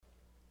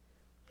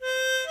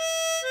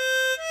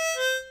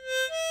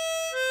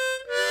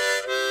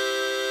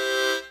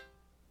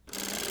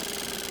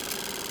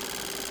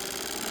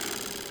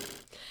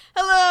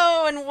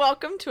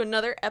welcome to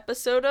another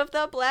episode of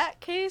the Black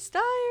Case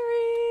Diaries.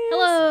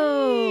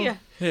 Hello.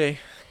 Hey.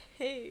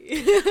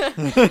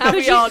 How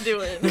we all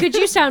doing? Could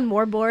you sound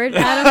more bored,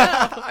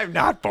 Adam? I'm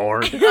not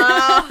bored.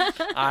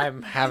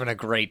 I'm having a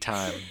great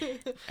time,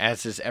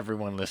 as is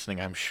everyone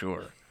listening, I'm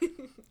sure.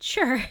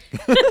 Sure.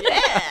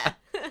 Yeah.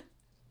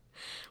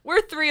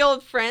 We're three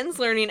old friends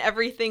learning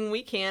everything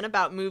we can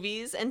about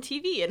movies and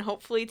TV and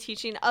hopefully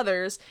teaching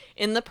others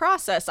in the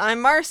process.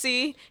 I'm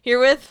Marcy, here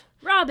with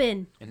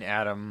Robin. And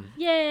Adam.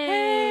 Yay.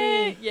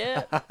 Hey,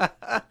 yeah.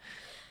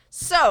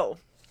 So,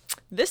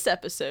 this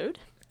episode,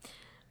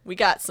 we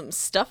got some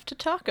stuff to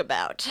talk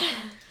about.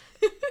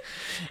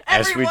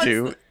 As we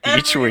do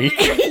each week.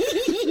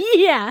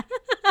 Yeah.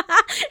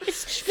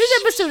 This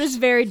episode is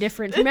very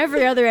different from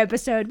every other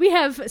episode. We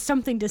have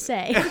something to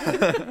say.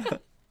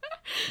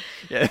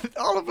 Yeah,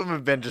 all of them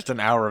have been just an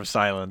hour of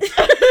silence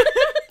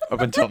up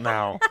until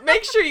now.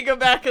 Make sure you go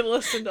back and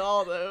listen to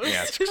all those.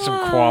 Yeah, it's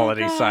some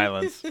quality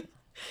silence.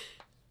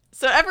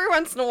 So every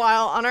once in a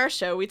while on our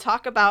show, we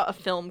talk about a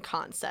film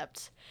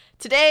concept.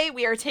 Today,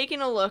 we are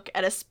taking a look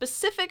at a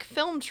specific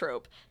film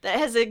trope that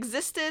has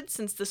existed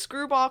since the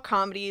screwball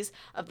comedies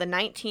of the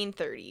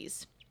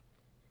 1930s.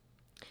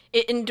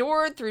 It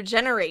endured through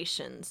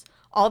generations,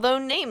 although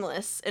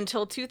nameless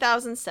until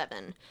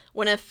 2007,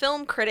 when a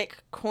film critic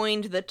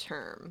coined the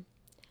term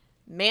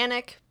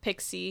Manic,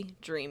 Pixie,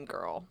 Dream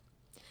Girl.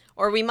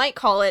 Or we might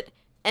call it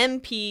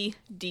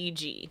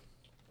MPDG.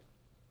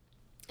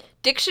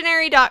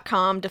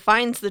 Dictionary.com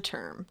defines the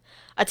term,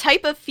 a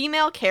type of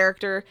female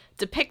character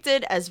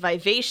depicted as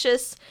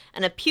vivacious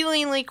and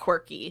appealingly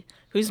quirky,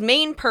 whose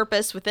main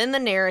purpose within the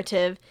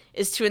narrative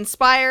is to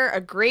inspire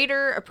a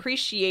greater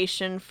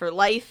appreciation for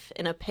life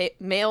in a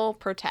male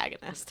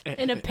protagonist.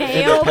 In a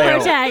pale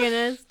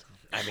protagonist.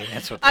 I mean,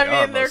 that's what they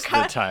are most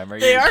of the time. Are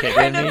you kidding me? They are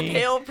kind of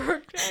pale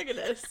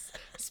protagonists,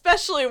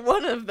 especially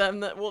one of them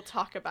that we'll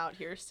talk about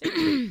here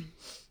soon.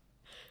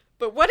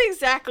 But what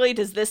exactly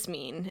does this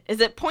mean? Is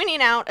it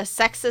pointing out a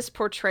sexist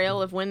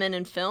portrayal of women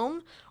in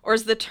film, or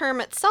is the term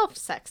itself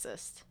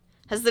sexist?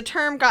 Has the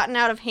term gotten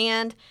out of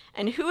hand,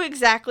 and who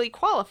exactly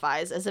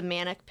qualifies as a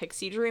manic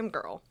pixie dream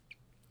girl?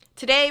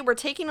 Today, we're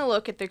taking a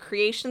look at the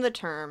creation of the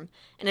term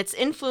and its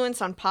influence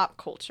on pop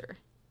culture.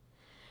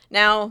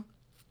 Now,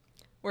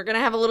 we're going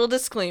to have a little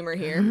disclaimer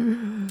here.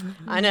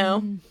 I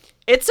know.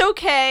 It's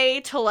okay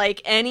to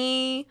like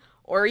any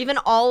or even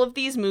all of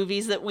these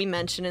movies that we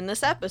mention in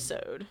this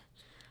episode.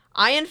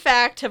 I, in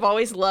fact, have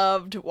always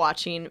loved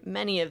watching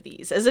many of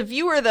these. As a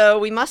viewer, though,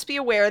 we must be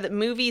aware that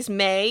movies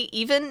may,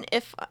 even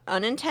if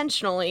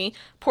unintentionally,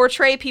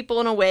 portray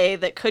people in a way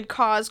that could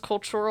cause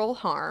cultural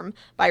harm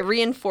by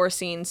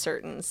reinforcing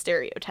certain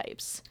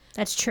stereotypes.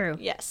 That's true.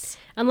 Yes.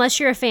 Unless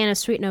you're a fan of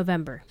Sweet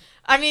November.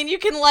 I mean, you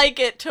can like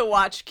it to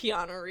watch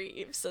Keanu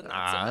Reeves, and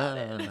that's about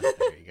it.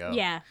 There you go.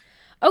 Yeah.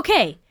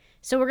 Okay.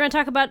 So we're going to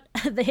talk about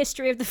the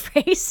history of the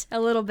phrase a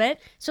little bit.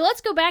 So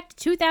let's go back to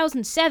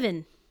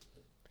 2007.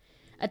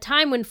 A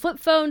time when flip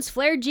phones,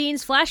 flared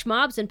jeans, flash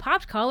mobs, and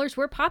popped collars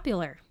were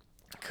popular.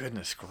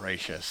 Goodness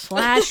gracious.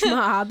 Flash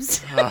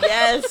mobs.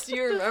 Yes,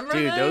 you remember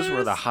Dude, those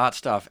were the hot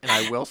stuff. And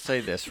I will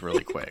say this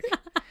really quick.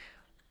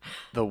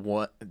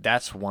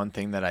 That's one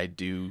thing that I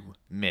do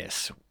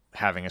miss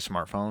having a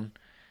smartphone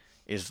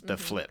is the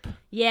flip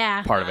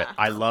Yeah. part of it.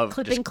 I love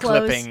Clipping just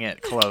clothes. clipping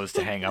it closed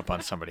to hang up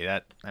on somebody.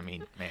 Man.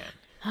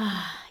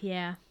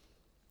 Yeah.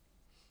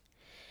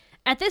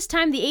 At this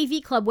time, the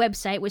AV Club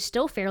website was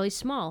still fairly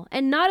small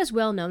and not as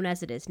well known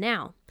as it is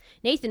now.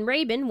 Nathan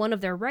Rabin, one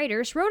of their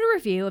writers, wrote a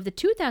review of the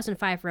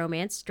 2005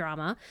 romance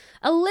drama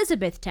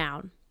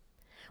Elizabethtown.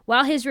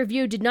 While his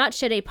review did not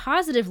shed a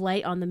positive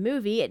light on the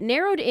movie, it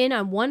narrowed in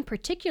on one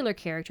particular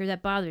character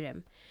that bothered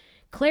him,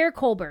 Claire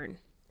Colburn.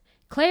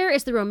 Claire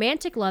is the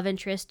romantic love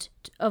interest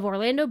of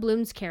Orlando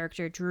Bloom's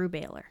character, Drew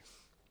Baylor.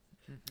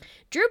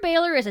 Drew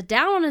Baylor is a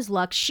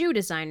down-on-his-luck shoe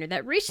designer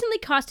that recently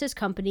cost his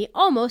company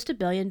almost $1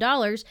 billion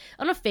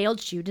on a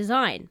failed shoe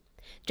design.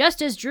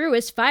 Just as Drew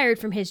is fired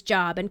from his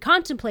job and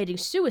contemplating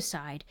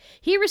suicide,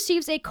 he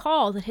receives a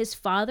call that his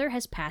father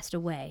has passed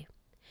away.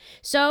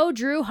 So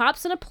Drew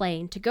hops on a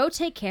plane to go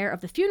take care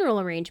of the funeral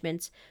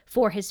arrangements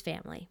for his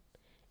family.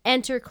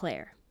 Enter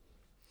Claire.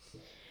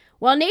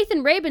 While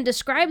Nathan Rabin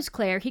describes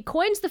Claire, he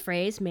coins the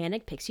phrase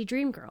Manic Pixie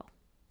Dream Girl.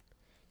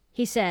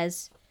 He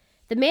says,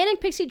 "The Manic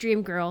Pixie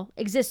Dream Girl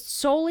exists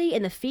solely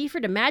in the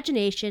fevered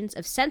imaginations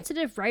of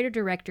sensitive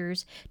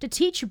writer-directors to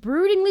teach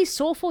broodingly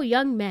soulful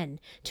young men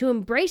to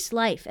embrace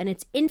life and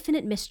its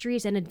infinite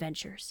mysteries and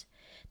adventures.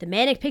 The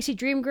Manic Pixie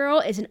Dream Girl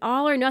is an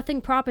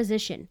all-or-nothing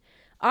proposition.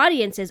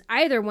 Audiences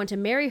either want to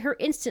marry her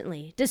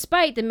instantly,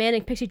 despite the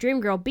Manic Pixie Dream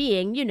Girl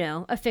being,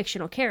 a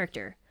fictional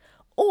character,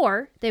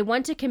 or they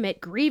want to commit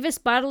grievous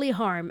bodily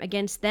harm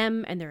against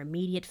them and their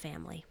immediate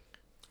family."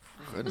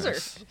 Goodness.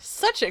 Those are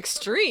such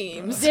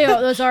extremes.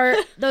 Those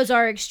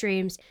are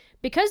extremes.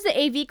 Because the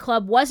AV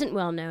Club wasn't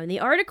well known, the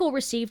article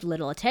received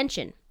little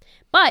attention.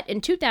 But in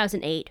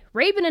 2008,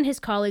 Rabin and his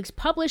colleagues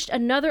published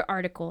another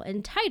article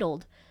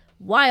entitled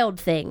Wild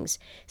Things,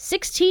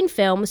 16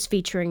 films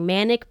featuring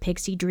Manic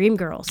Pixie Dream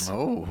Girls.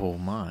 Oh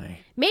my.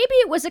 Maybe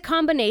it was a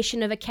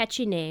combination of a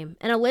catchy name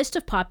and a list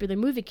of popular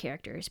movie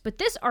characters, but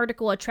this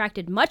article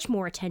attracted much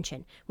more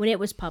attention when it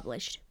was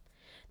published.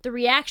 The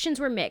reactions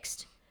were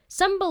mixed.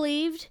 Some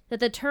believed that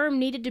the term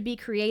needed to be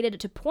created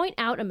to point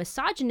out a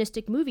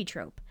misogynistic movie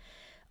trope.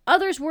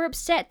 Others were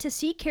upset to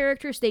see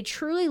characters they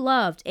truly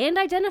loved and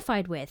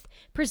identified with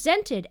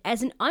presented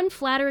as an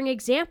unflattering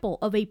example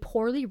of a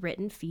poorly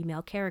written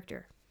female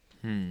character.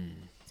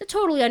 It's a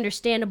totally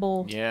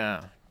understandable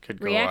could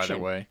go reaction.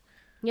 either way.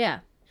 Yeah.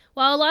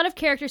 While a lot of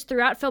characters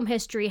throughout film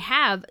history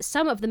have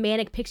some of the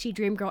Manic Pixie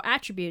Dream Girl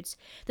attributes,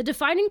 the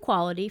defining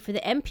quality for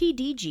the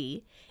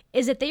MPDG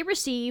is that they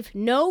receive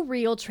no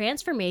real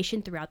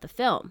transformation throughout the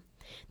film.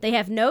 They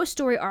have no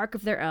story arc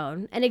of their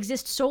own and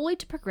exist solely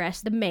to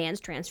progress the man's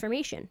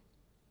transformation.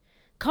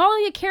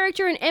 Calling a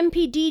character an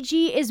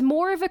MPDG is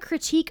more of a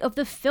critique of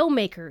the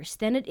filmmakers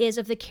than it is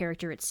of the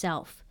character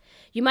itself.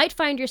 You might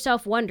find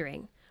yourself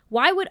wondering,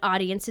 why would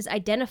audiences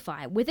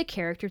identify with a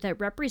character that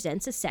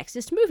represents a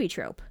sexist movie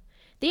trope?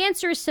 The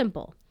answer is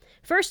simple.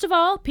 First of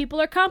all,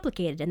 people are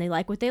complicated and they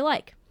like what they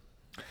like.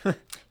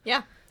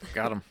 Yeah.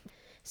 Got him.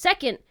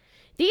 Second,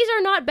 these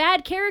are not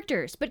bad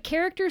characters, but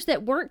characters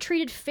that weren't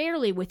treated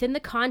fairly within the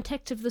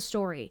context of the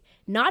story,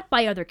 not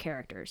by other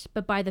characters,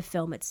 but by the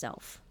film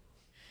itself.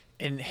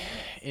 And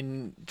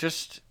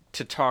just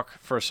to talk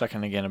for a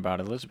second again about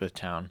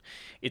Elizabethtown,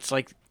 it's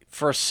like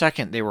for a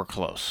second they were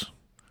close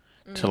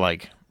to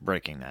like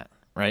breaking that,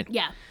 right?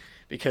 Yeah.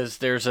 Because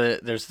there's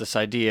this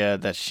idea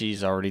that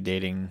she's already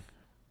dating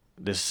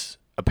this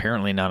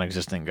apparently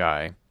non-existent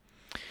guy.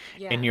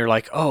 Yeah. And you're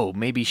like, oh,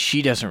 maybe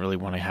she doesn't really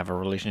want to have a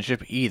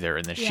relationship either,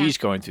 and that she's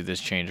going through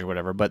this change or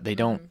whatever. But they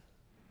don't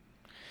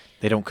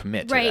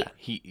commit to that.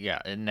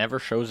 It never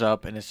shows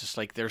up, and it's just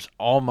like there's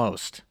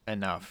almost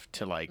enough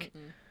to like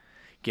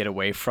get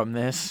away from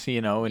this,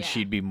 and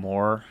she'd be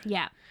more.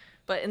 Yeah.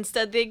 But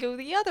instead, they go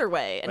the other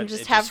way and But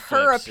just it have just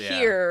her flips,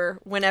 appear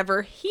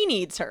whenever he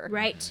needs her.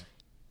 Right.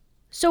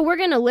 So we're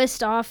going to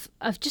list off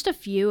of just a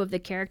few of the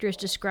characters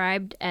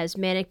described as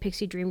Manic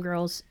Pixie Dream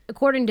Girls,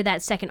 according to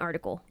that second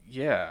article.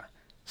 Yeah.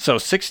 So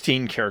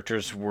 16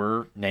 characters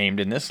were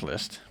named in this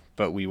list,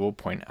 but we will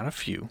point out a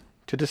few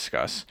to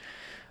discuss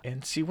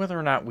and see whether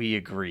or not we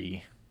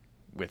agree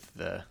with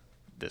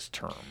this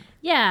term.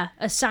 Yeah,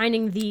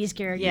 assigning these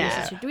characters.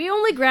 Yeah. We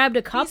only grabbed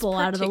a couple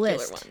These out of the particular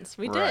list. Ones.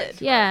 We Right.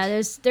 did.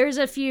 Yeah, there's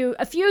a few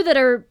that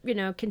are,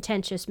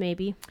 contentious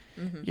maybe.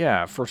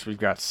 Yeah, first we've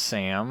got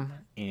Sam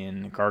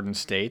in Garden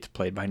State,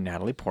 played by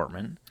Natalie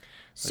Portman.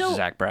 So Which is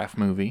Zach Braff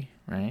movie,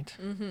 right?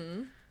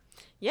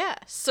 Yeah.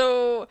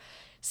 So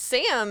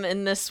Sam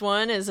in this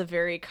one is a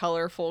very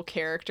colorful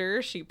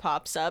character. She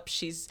pops up.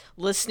 She's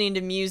listening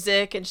to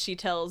music, and she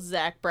tells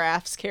Zach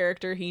Braff's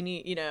character,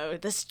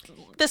 this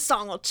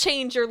song will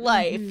change your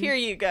life. Here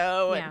you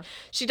go. Yeah. And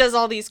she does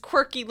all these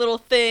quirky little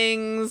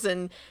things,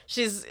 and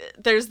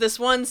there's this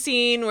one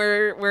scene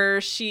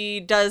where she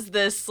does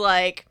this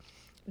like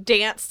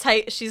dance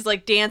type. She's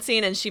like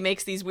dancing, and she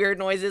makes these weird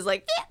noises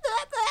like.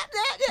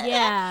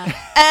 yeah.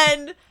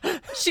 And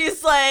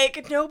she's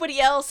like, nobody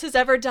else has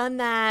ever done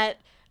that.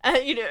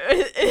 In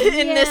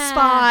this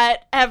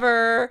spot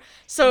ever.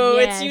 So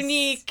Yes. it's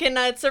unique and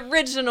it's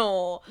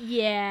original.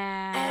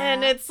 Yeah.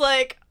 And it's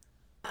like,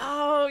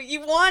 oh,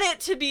 you want it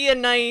to be a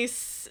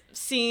nice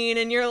scene,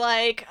 and you're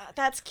like,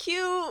 that's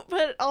cute,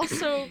 but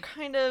also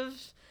kind of,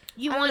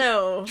 I don't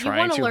know. Trying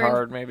wanna too learn-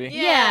 hard, maybe?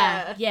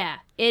 Yeah.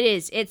 It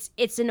is.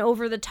 It's an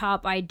over the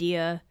top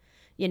idea,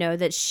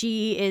 that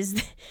she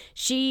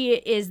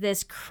is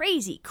this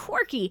crazy,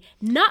 quirky,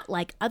 not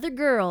like other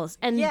girls.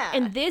 And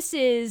and this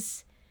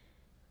is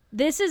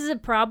a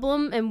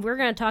problem, and we're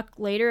going to talk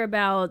later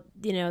about,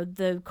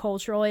 the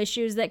cultural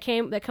issues that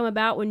come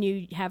about when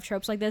you have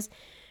tropes like this.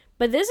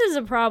 But this is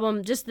a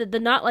problem. Just the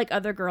not like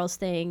other girls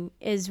thing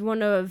is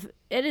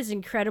it is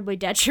incredibly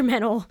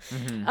detrimental.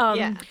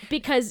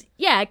 Because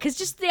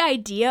just the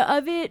idea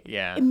of it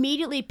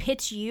immediately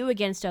pits you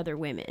against other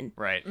women.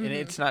 Right. And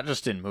it's not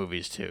just in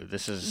movies, too.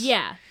 This is...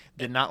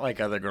 The not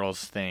like other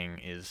girls thing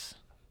is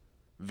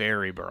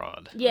very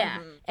broad. Yeah.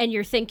 And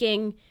you're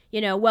thinking,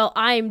 well,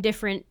 I'm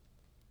different,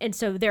 and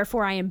so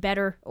therefore I am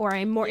better, or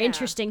I'm more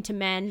interesting to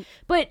men.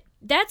 But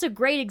that's a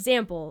great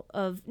example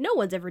of no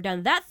one's ever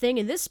done that thing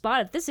in this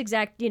spot at this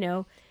exact,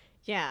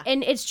 Yeah.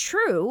 And it's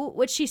true.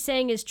 What she's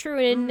saying is true,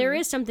 and there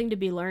is something to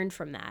be learned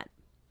from that.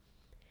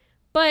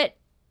 But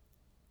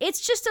it's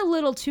just a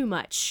little too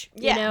much,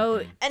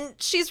 And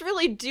she's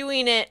really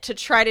doing it to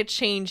try to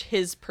change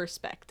his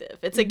perspective.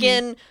 It's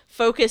again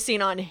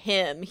focusing on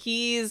him.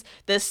 He's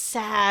this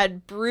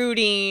sad,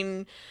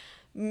 brooding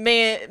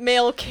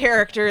male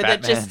character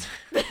that just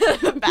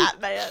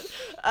Batman,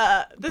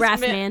 Braff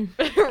man.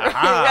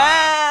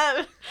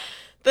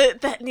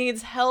 that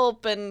needs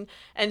help, and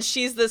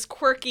she's this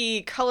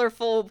quirky,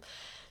 colorful.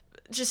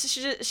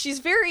 She's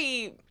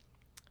very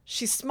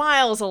she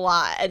smiles a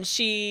lot, and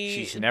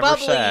she's never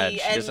bubbly, sad.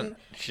 and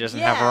She doesn't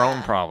have her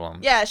own problems.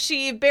 Yeah,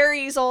 she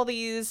buries all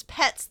these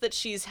pets that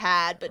she's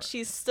had, but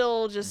she's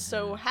still just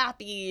so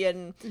happy.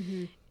 And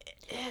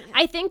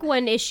I think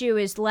one issue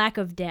is lack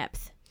of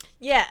depth.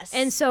 Yes.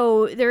 And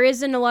so there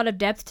isn't a lot of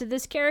depth to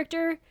this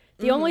character.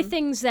 The only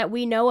things that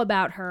we know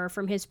about her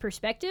from his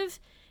perspective,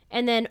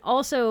 and then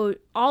also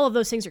all of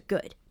those things are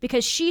good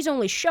because she's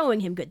only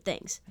showing him good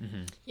things.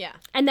 Yeah.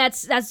 And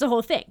that's the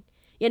whole thing.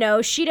 You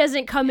know, she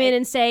doesn't come in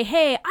and say,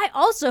 hey, I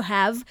also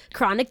have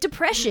chronic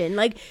depression.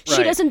 Like,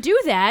 she doesn't do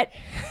that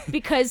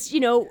because, you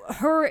know,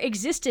 her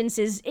existence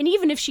is, and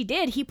even if she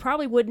did, he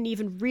probably wouldn't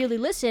even really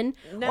listen,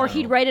 or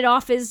he'd write it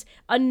off as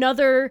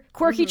another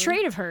quirky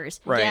trait of hers.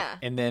 Right. Yeah.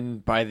 And then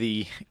by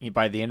the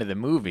end of the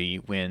movie,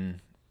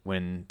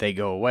 when they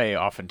go away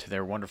off into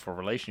their wonderful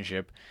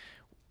relationship,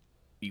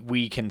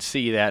 we can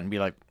see that and be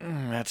like,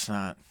 that's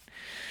not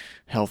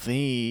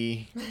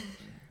healthy.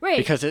 Right.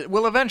 Because it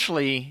will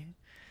eventually...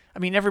 I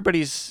mean,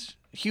 everybody's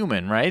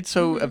human, right?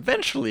 So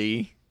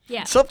eventually,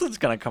 something's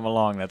going to come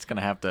along that's going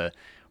to have to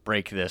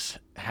break this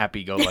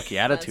happy-go-lucky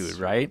attitude,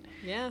 right?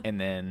 Yeah.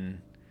 And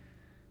then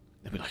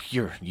they'll be like,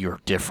 you're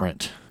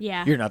different.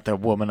 Yeah. You're not the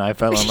woman I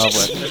fell in love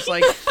with. And it's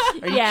like,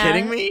 are you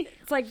kidding me?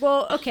 It's like,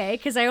 well, okay,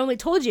 because I only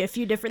told you a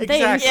few different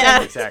Exactly. things.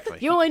 Yeah. Exactly.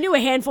 You only knew a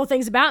handful of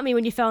things about me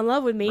when you fell in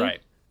love with me. Right.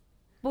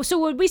 Well, so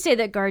would we say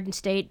that Garden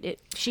State,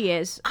 she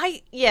is?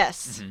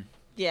 Yes.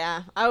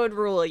 Yeah, I would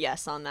rule a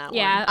yes on that one.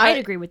 Yeah, I'd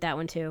agree with that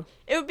one too.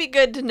 It would be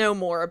good to know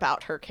more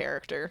about her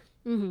character.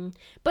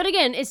 But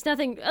again,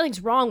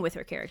 nothing's wrong with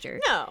her character.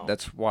 No.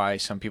 That's why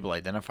some people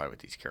identify with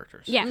these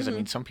characters. Yeah. Because, I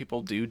mean, some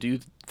people do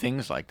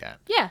things like that.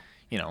 Yeah.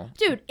 You know.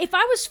 Dude, if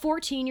I was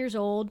 14 years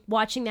old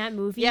watching that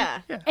movie,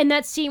 Yeah. and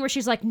that scene where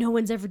she's like, no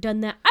one's ever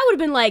done that, I would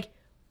have been like,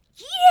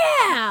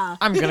 yeah!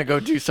 I'm going to go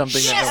do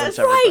something that no one's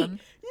ever right! done.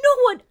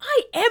 No one,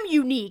 I am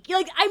unique.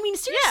 Like, I mean,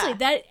 seriously,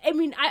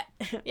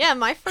 Yeah. Yeah,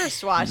 my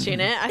first watching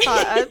it,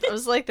 I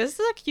was like, this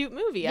is a cute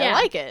movie. I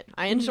like it.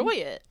 I enjoy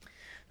it.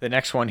 The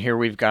next one here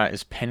we've got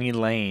is Penny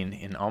Lane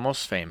in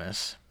Almost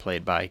Famous,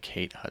 played by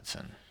Kate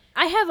Hudson.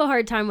 I have a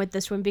hard time with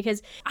this one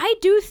because I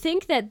do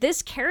think that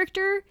this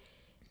character,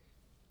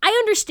 I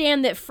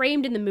understand that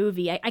framed in the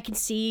movie, I can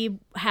see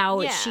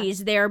how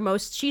she's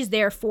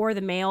there for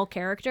the male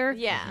character.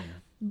 Yeah.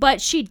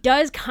 But she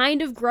does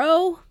kind of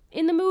grow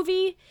in the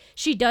movie.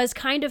 She does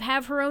kind of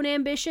have her own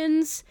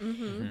ambitions.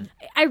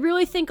 I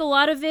really think a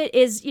lot of it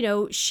is, you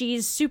know,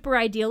 she's super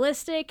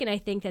idealistic, and I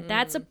think that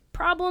that's a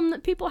problem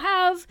that people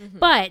have.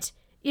 But,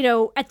 you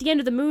know, at the end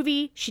of the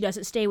movie, she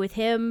doesn't stay with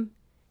him.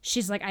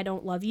 She's like, I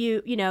don't love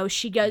you. You know,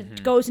 she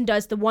goes and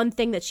does the one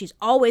thing that she's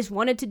always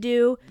wanted to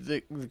do.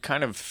 The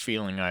kind of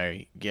feeling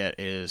I get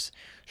is,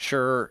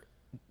 sure,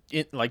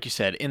 like you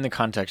said, in the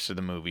context of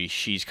the movie,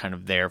 she's kind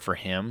of there for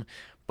him,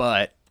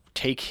 but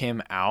take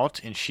him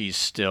out and she's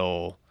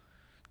still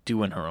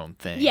doing her own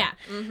thing. Yeah.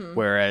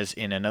 Whereas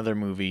in another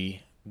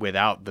movie,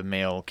 without the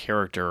male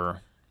character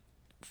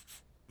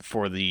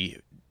for the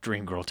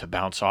dream girl to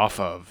bounce off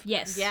of,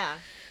 Yes. Yeah.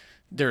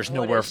 there's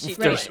What nowhere is she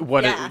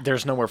doing?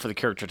 there's nowhere for the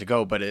character to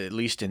go. But at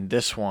least in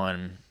this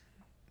one,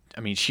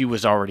 I mean, she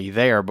was already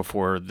there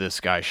before this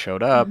guy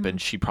showed up,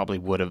 and she probably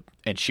would have,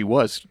 and she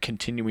was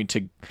continuing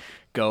to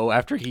go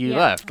after he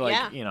left.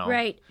 Like, you know,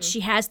 Right.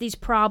 She has these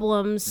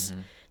problems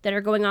that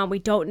are going on. We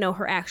don't know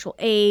her actual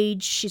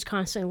age. She's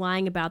constantly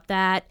lying about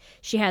that.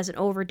 She has an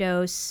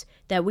overdose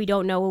that we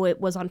don't know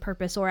it was on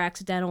purpose or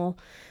accidental,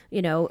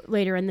 you know,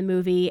 later in the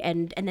movie.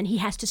 And then he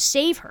has to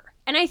save her.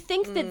 And I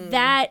think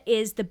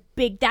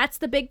that's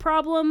the big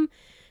problem,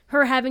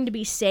 her having to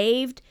be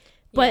saved.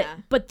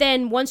 But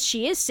then once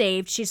she is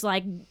saved, she's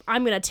like,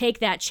 I'm going to take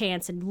that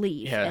chance and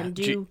leave. Yeah. And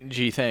do...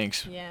 Gee,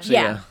 thanks. Yeah. See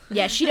ya.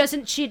 Yeah. She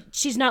doesn't,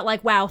 she's not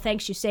like, wow,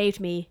 thanks, you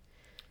saved me.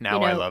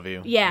 Now I love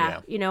you. Yeah,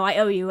 you know, I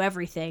owe you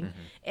everything.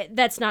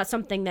 That's not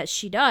something that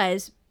she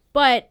does,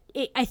 but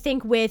I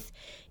think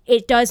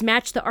it does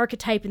match the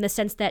archetype in the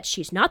sense that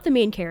she's not the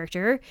main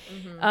character.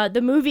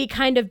 The movie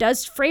kind of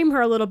does frame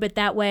her a little bit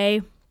that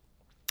way,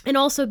 and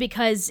also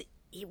because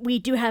we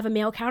do have a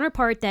male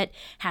counterpart that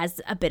has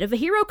a bit of a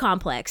hero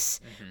complex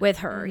with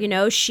her. You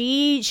know,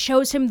 she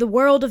shows him the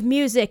world of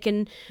music,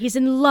 and he's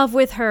in love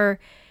with her.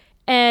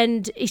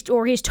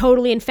 Or he's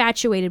totally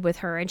infatuated with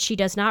her, and she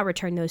does not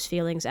return those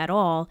feelings at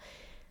all.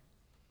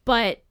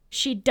 But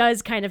she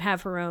does kind of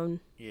have her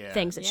own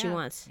things that she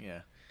wants.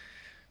 Yeah.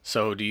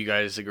 So do you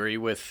guys agree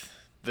with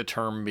the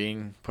term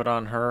being put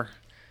on her?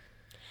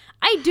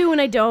 I do and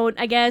I don't,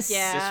 I guess.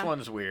 Yeah. This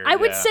one's weird. I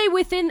would say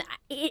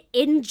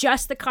in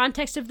just the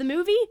context of the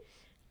movie,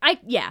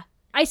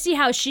 I see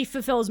how she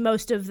fulfills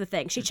most of the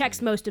things. She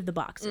checks most of the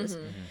boxes,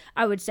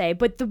 I would say.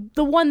 But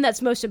the one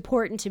that's most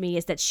important to me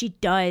is that she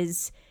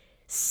does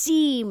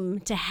seem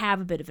to have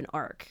a bit of an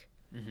arc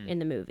in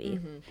the movie.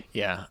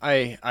 Yeah,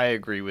 I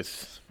agree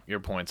with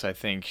your points. I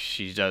think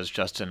she does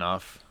just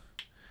enough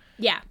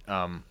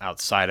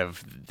outside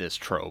of this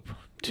trope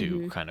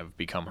to kind of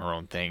become her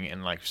own thing.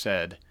 And like I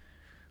said,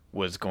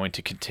 was going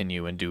to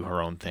continue and do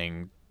her own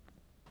thing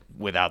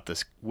without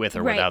this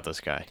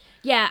guy.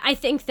 Yeah, I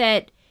think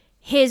that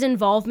his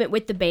involvement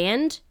with the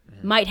band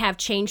might have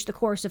changed the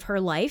course of her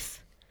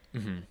life.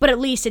 But at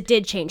least it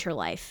did change her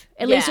life.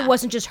 At least it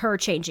wasn't just her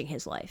changing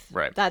his life.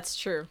 Right. That's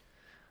true.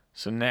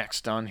 So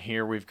next on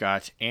here, we've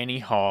got Annie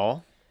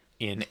Hall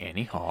in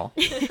Annie Hall,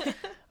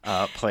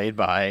 played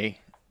by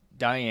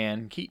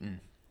Diane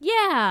Keaton.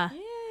 Yeah.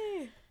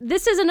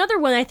 This is another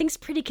one I think is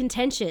pretty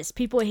contentious.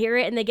 People hear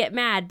it and they get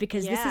mad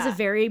because this is a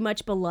very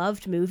much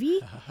beloved movie.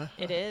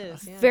 It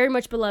is. Yeah. Very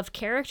much beloved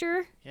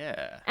character.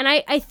 Yeah. And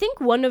I think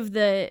one of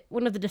the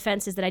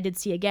defenses that I did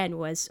see again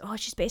was, oh,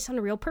 she's based on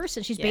a real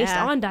person. She's based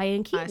on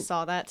Diane Keaton. I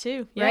saw that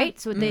too. Yeah. Right?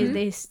 So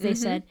they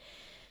said.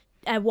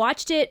 I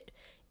watched it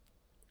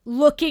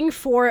looking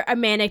for a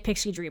Manic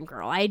Pixie Dream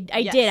Girl. I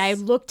did. I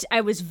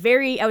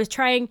was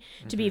trying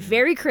to be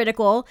very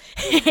critical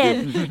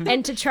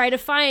and to try to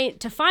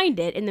find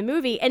it in the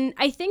movie. And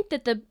I think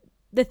that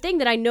the thing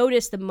that I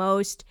noticed the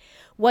most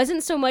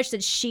wasn't so much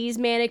that she's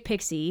Manic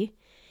Pixie,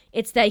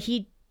 it's that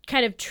he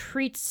kind of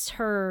treats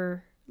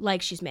her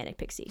like she's Manic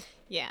Pixie.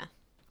 Yeah.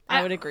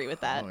 I would agree with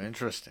that. Oh,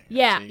 interesting.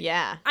 Yeah.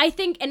 Yeah. I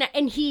think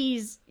and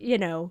he's,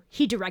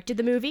 he directed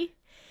the movie.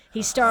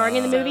 He's starring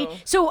in the movie.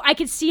 So I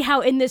could see how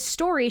in this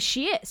story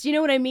she is. You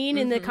know what I mean?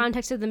 In the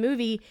context of the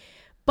movie.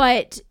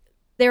 But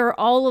there are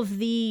all of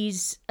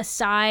these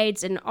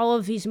asides and all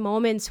of these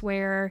moments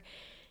where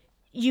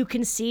you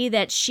can see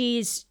that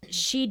she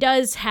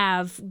does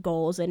have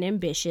goals and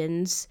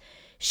ambitions.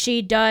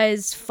 She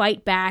does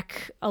fight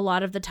back a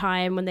lot of the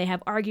time when they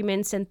have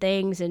arguments and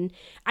things. And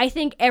I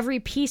think every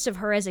piece of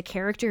her as a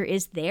character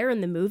is there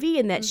in the movie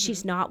and that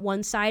she's not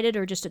one-sided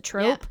or just a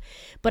trope. Yeah.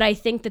 But I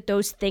think that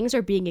those things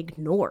are being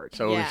ignored.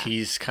 So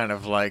he's kind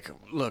of like,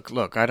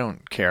 look, I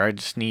don't care. I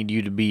just need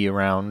you to be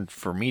around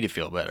for me to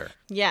feel better.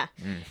 Yeah.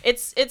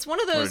 It's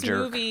one of those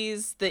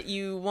movies that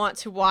you want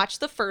to watch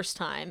the first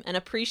time and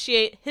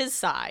appreciate his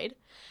side.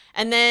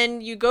 And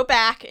then you go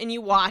back and you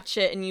watch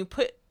it and you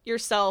put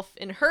yourself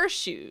in her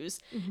shoes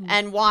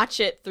and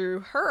watch it through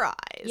her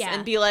eyes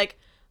and be like,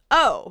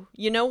 oh,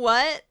 you know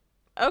what?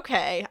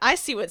 Okay, I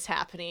see what's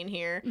happening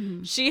here.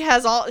 She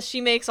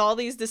makes all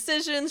these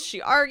decisions.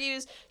 She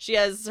argues. She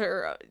has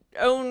her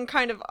own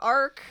kind of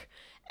arc.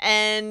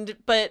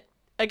 But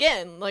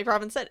again, like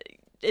Robin said,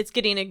 it's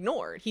getting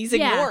ignored. He's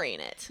ignoring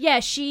it.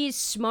 Yeah, she's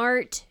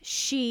smart.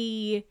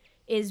 She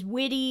is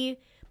witty.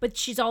 But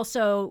she's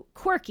also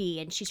quirky,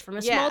 and she's from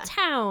a small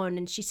town,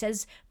 and she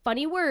says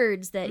funny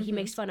words that he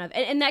makes fun of,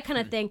 and that kind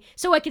of thing.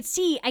 So I could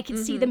see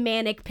the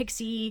Manic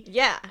Pixie.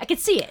 Yeah, I could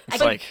see it.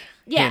 It's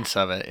hints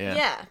of it. Yeah.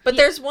 Yeah, but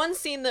there's one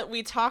scene that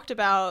we talked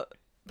about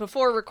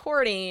before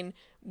recording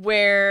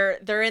where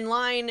they're in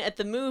line at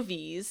the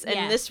movies,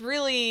 and this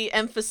really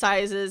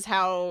emphasizes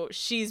how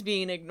she's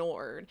being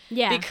ignored.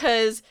 Yeah,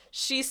 because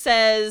she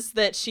says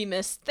that she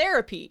missed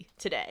therapy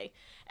today.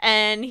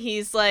 And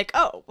he's like,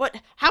 oh, what?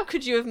 How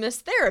could you have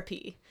missed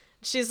therapy?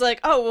 She's like,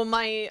 oh, well,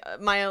 my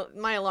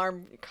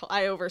alarm,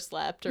 I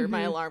overslept, or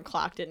my alarm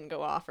clock didn't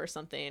go off or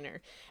something.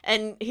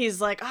 And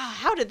he's like, oh,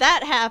 how did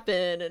that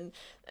happen?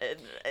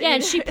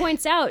 And she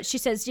points out, she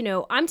says,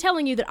 I'm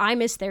telling you that I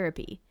miss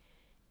therapy.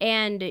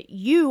 And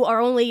you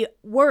are only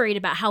worried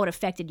about how it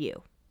affected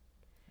you.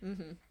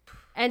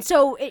 And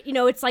so,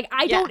 it's like,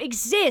 I don't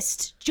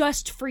exist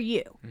just for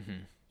you.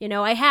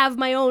 I have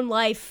my own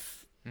life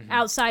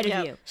outside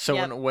of you. So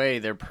in a way,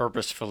 they're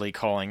purposefully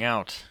calling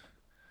out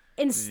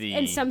in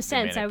some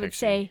sense, I would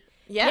say.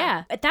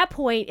 Yeah. At that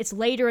point, it's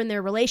later in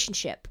their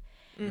relationship.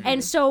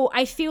 And so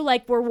I feel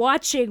like we're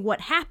watching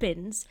what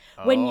happens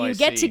when you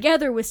get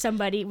together with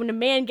somebody, when a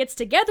man gets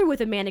together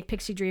with a Manic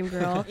Pixie Dream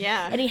Girl.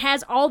 And he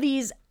has all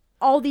these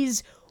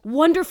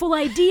wonderful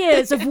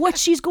ideas of what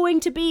she's going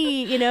to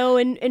be,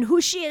 and who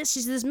she is.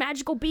 She's this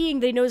magical being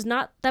that he knows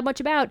not that much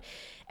about.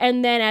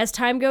 And then as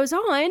time goes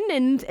on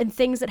and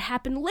things that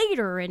happen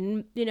later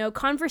and,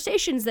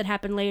 conversations that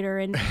happen later.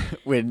 And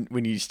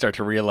when you start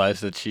to realize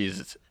that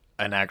she's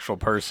an actual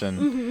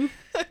person.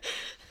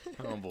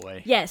 Oh,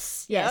 boy.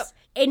 Yes. Yep.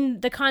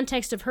 In the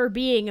context of her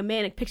being a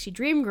Manic Pixie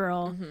Dream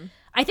Girl,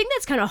 I think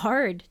that's kind of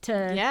hard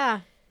to...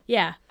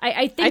 Yeah.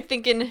 I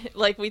think in,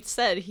 like we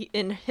said,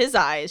 in his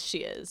eyes, she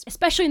is.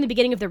 Especially in the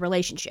beginning of their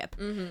relationship.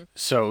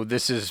 So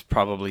this is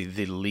probably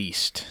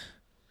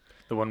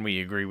the one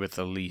we agree with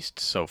the least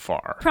so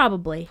far.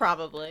 Probably,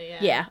 yeah.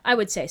 Yeah, I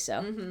would say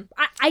so.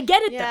 I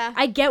get it, though.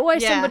 I get why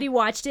somebody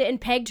watched it and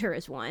pegged her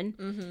as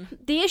one.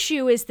 The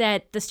issue is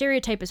that the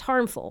stereotype is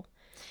harmful.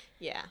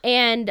 Yeah.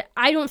 And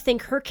I don't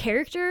think her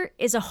character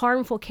is a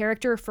harmful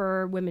character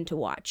for women to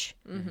watch.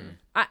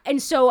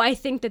 And so I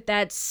think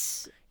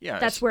that's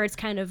where it's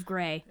kind of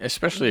gray.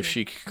 Especially if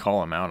she could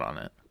call him out on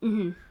it.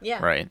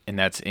 Yeah. Right. And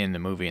that's in the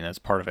movie, and that's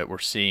part of it we're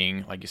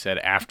seeing, like you said,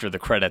 after the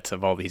credits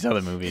of all these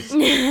other movies.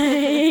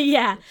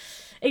 Yeah,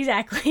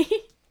 exactly.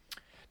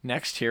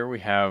 Next here we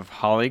have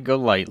Holly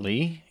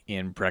Golightly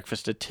in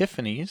Breakfast at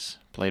Tiffany's,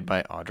 played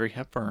by Audrey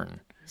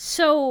Hepburn.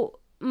 So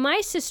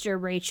my sister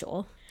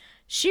Rachel,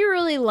 she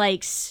really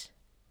likes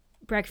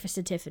Breakfast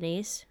at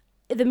Tiffany's.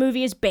 The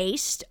movie is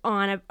based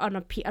on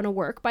a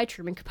work by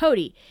Truman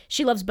Capote.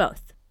 She loves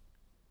both.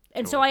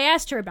 And so I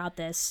asked her about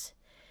this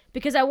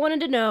because I wanted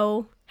to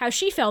know how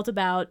she felt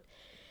about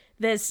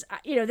this,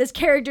 this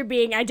character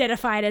being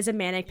identified as a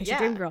manic pixie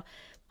dream girl.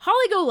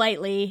 Holly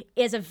Golightly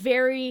is a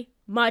very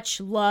much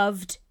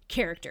loved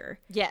character.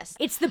 Yes.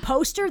 It's the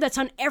poster that's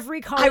on every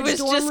college dorm room.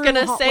 I was just going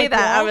to say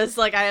that. Wall. I was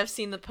like, I have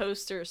seen the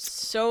poster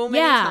so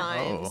many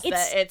times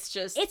that it's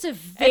just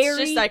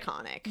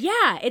iconic.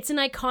 Yeah, it's an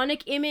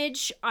iconic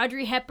image.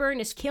 Audrey Hepburn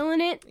is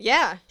killing it.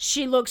 Yeah.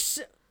 She looks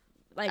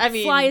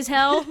fly as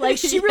hell. Like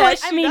she really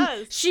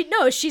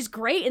does. She's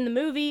great in the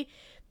movie.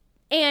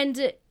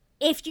 And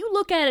if you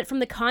look at it from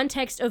the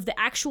context of the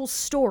actual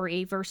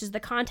story versus the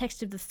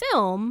context of the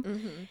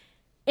film,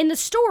 in the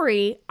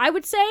story, I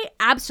would say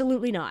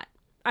absolutely not.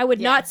 I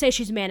would not say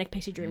she's a manic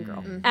pixie dream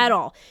girl at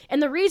all.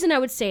 And the reason I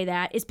would say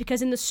that is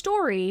because in the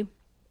story,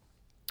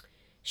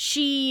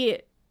 she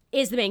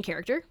is the main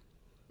character.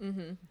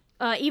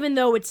 Even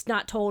though it's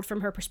not told from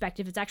her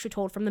perspective, it's actually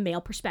told from the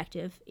male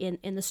perspective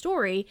in the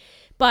story.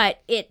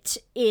 But it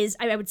is,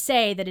 I would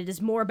say that it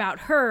is more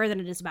about her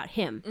than it is about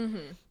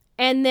him.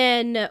 And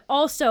then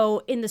also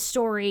in the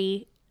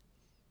story,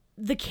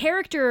 the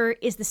character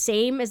is the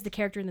same as the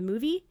character in the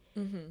movie,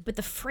 but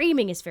the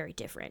framing is very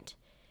different.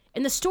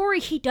 In the story,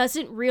 he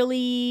doesn't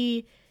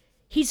really...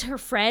 He's her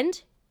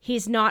friend.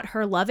 He's not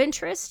her love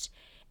interest.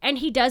 And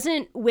he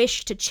doesn't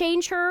wish to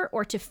change her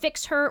or to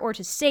fix her or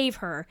to save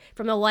her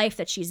from the life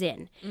that she's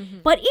in.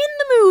 But in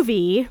the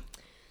movie,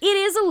 it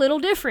is a little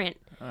different.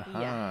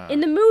 In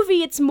the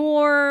movie, it's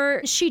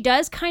more... She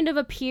does kind of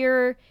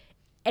appear...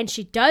 And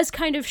she does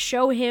kind of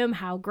show him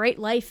how great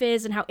life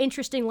is and how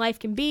interesting life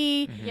can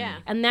be.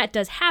 And that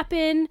does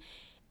happen.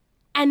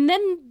 And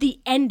then the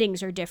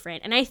endings are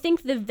different. And I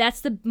think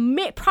that's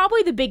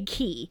probably the big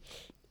key.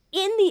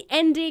 In the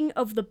ending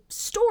of the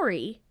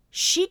story,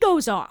 she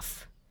goes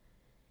off.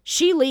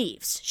 She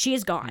leaves. She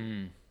is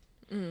gone.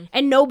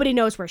 And nobody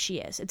knows where she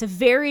is. It's a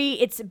very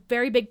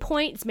big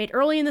point. It's made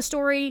early in the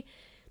story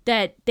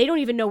that they don't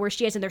even know where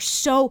she is. And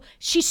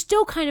she's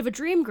still kind of a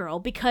dream girl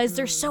because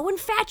they're so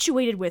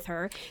infatuated with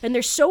her. And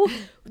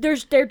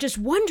they're just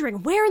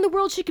wondering where in the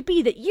world she could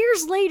be, that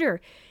years later,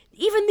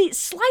 even the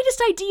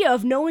slightest idea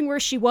of knowing where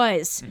she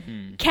was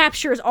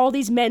captures all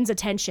these men's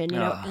attention, you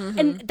know?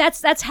 And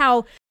that's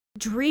how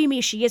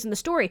dreamy she is in the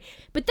story.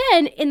 But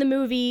then in the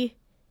movie,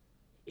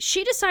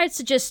 she decides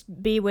to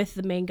just be with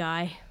the main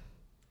guy.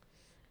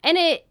 And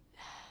it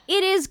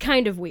is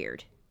kind of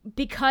weird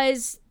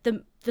because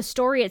the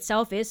story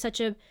itself is such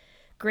a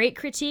great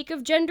critique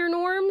of gender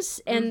norms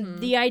and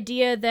the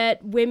idea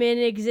that women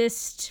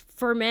exist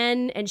for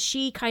men, and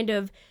she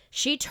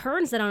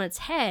turns that on its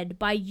head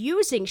by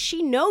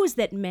she knows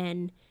that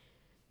men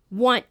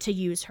want to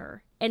use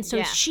her. And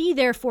so she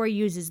therefore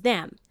uses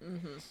them.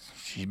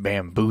 She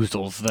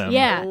bamboozles them.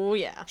 Yeah. Oh,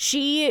 yeah.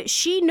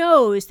 She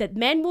knows that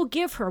men will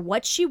give her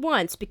what she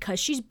wants because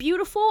she's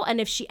beautiful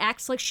and if she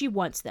acts like she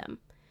wants them.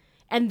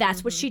 And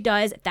that's what she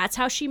does. That's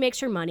how she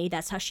makes her money.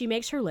 That's how she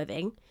makes her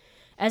living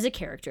as a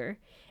character.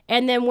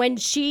 And then when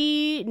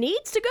she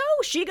needs to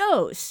go, she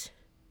goes.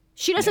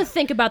 She doesn't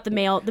think about the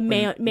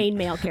main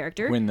male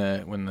character. When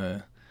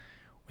the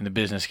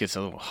business gets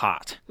a little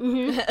hot,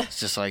 it's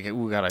just like,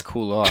 we gotta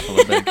cool off a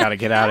little bit. Gotta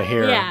get out of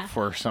here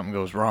before something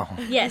goes wrong.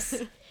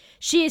 Yes,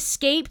 she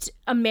escaped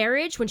a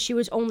marriage when she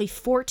was only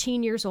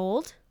 14 years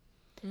old,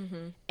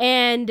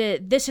 and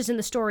this is in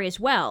the story as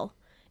well.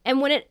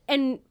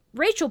 And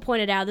Rachel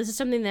pointed out, this is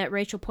something that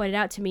Rachel pointed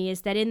out to me,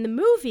 is that in the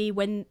movie,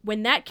 when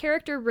that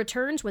character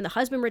returns, when the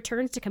husband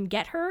returns to come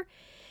get her,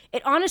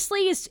 it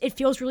honestly it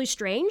feels really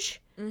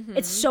strange.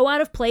 It's so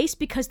out of place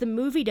because the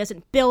movie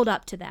doesn't build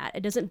up to that. It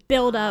doesn't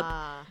build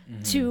up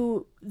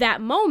to that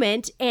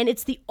moment, and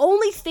it's the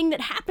only thing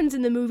that happens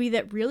in the movie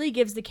that really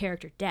gives the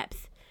character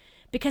depth.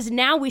 Because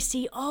now we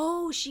see,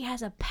 she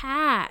has a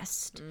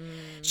past.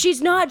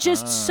 She's not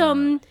just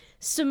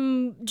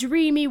some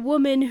dreamy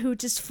woman who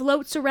just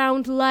floats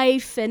around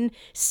life and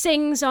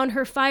sings on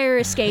her fire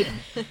escape.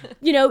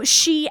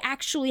 She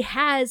actually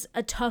has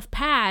a tough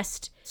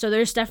past. So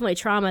there's definitely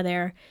trauma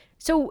there.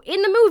 So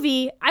in the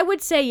movie, I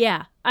would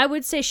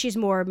say she's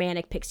more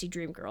manic pixie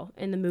dream girl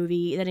in the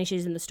movie than she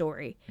is in the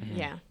story.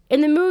 Yeah.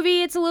 In the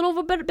movie, it's a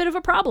little bit of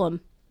a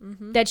problem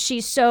that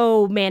she's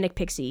so manic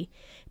pixie,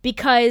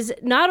 because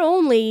not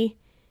only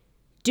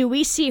do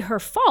we see her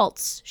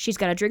faults, she's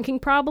got a drinking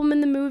problem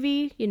in the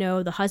movie.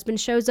 The husband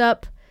shows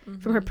up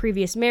from her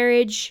previous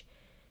marriage,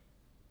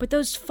 but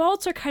those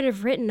faults are kind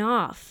of written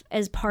off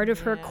as part of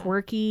her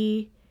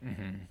quirky,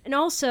 and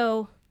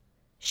also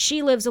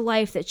she lives a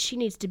life that she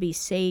needs to be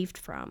saved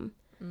from.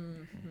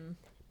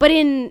 But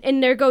in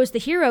there goes the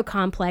hero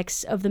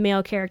complex of the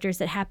male characters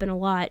that happen a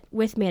lot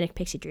with Manic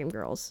Pixie Dream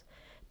Girls.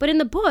 But in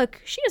the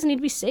book, she doesn't need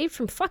to be saved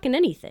from fucking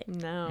anything.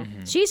 No.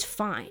 She's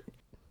fine.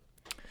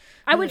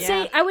 I would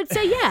say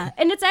yeah.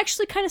 And it's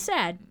actually kind of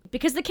sad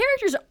because the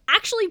characters are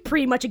actually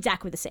pretty much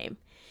exactly the same.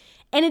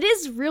 And it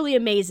is really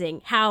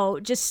amazing how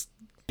just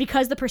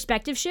because the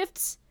perspective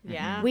shifts,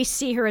 we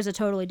see her as a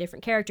totally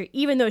different character,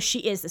 even though she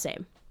is the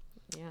same.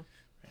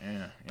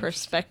 Yeah.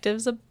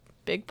 Perspective's a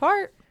big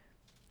part.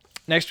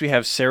 Next, we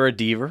have Sarah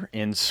Deaver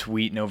in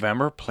Sweet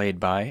November, played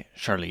by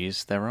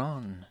Charlize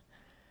Theron.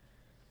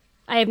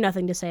 I have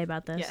nothing to say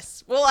about this.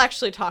 Yes. We'll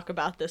actually talk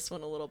about this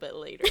one a little bit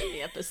later in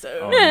the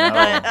episode. Oh,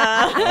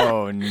 no.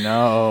 Oh,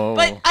 no.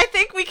 But I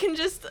think we can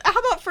just, how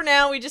about for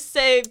now we just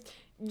say,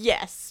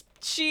 yes,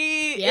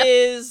 she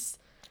is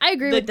I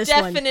agree the with this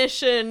one.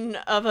 definition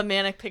of a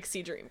Manic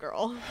Pixie dream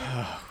girl.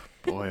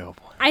 Boy, oh,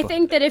 boy. I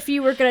think that if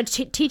you were going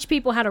to teach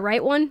people how to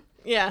write one,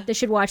 Yeah, they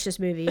should watch this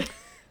movie.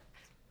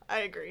 I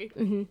agree.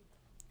 Mm-hmm.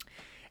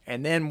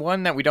 And then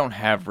one that we don't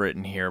have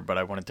written here, but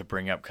I wanted to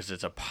bring up because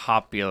it's a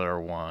popular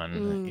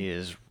one,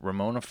 is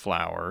Ramona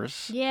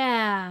Flowers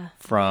Yeah.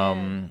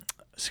 from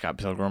Scott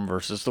Pilgrim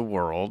versus the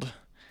World.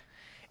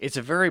 It's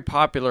a very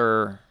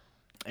popular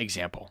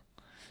example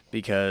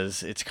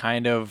because it's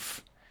kind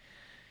of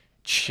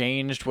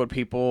changed what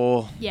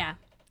people Yeah.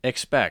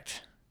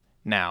 expect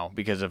now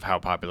because of how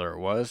popular it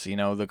was. You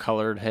know, the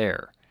colored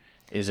hair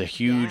is a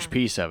huge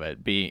piece of it.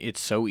 It's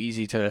so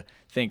easy to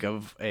think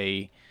of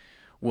a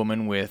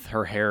woman with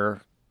her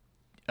hair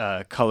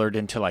colored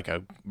into like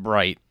a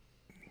bright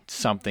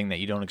something that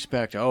you don't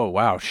expect. Oh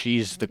wow,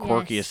 she's the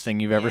quirkiest thing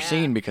you've ever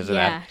seen because of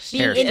that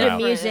Being into hairstyle.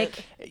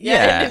 music.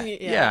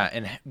 Yeah,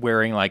 and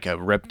wearing like a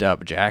ripped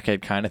up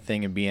jacket kind of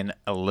thing and being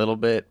a little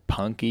bit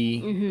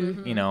punky.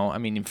 You know, I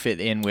mean, fit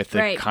in with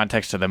the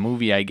context of the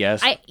movie, I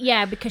guess.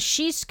 Because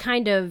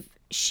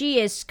she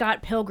is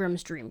Scott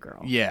Pilgrim's dream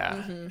girl.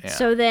 Yeah.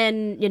 So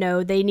then, you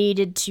know, they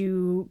needed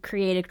to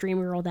create a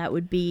dream girl that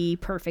would be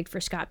perfect for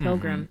Scott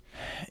Pilgrim.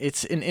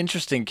 It's an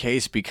interesting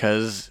case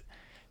because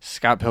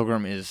Scott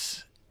Pilgrim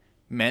is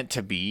meant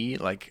to be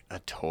like a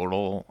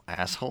total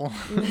asshole.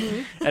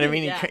 And I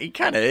mean, he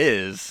kind of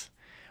is.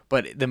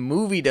 But the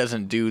movie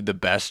doesn't do the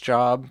best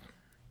job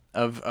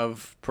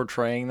of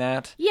portraying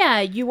that. Yeah,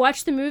 you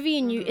watch the movie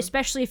and you,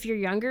 especially if you're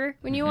younger,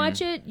 when you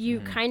watch it, you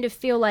kind of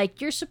feel like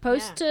you're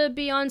supposed to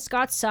be on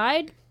Scott's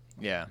side.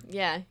 Yeah.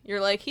 Yeah, you're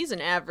like, he's an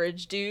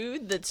average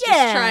dude that's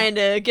just trying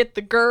to get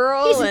the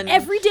girl. He's an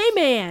everyday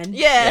man.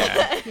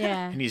 Yeah.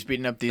 And he's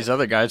beating up these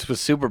other guys with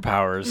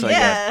superpowers. I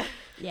guess.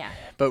 Yeah.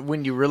 But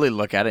when you really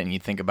look at it and you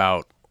think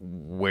about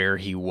where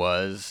he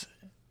was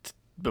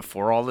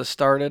before all this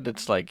started,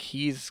 it's like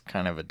he's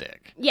kind of a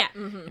dick. Yeah.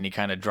 And he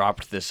kind of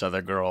dropped this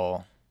other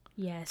girl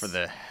for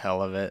the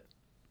hell of it.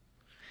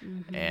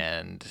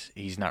 And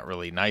he's not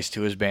really nice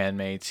to his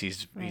bandmates.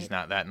 He's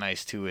not that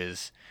nice to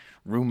his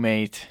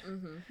roommate.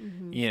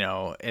 You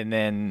know, and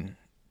then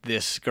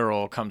this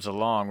girl comes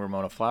along,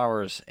 Ramona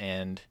Flowers,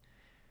 and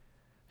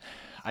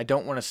I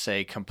don't want to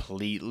say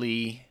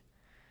completely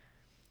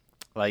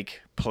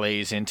like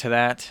plays into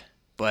that,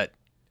 but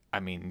I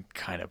mean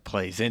kind of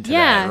plays into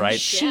that, right?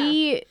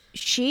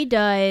 She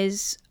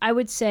does. I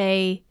would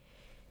say,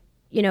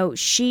 you know,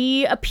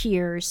 she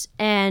appears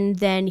and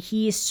then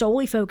he's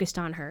solely focused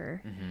on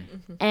her.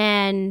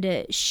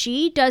 And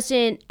she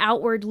doesn't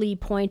outwardly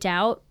point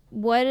out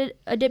what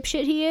a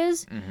dipshit he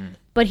is,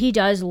 but he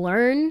does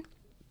learn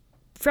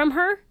from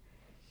her.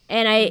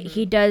 And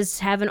he does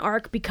have an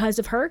arc because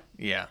of her.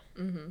 Yeah.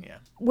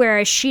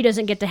 Whereas she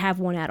doesn't get to have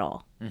one at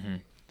all.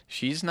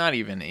 She's not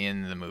even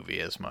in the movie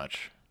as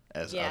much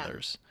as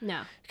others.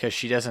 No. Because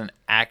she doesn't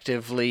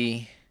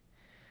actively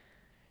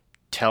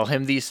tell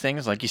him these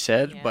things, like you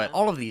said, but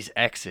all of these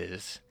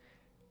exes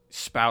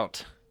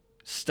spout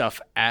stuff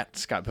at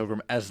Scott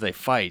Pilgrim as they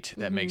fight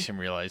that makes him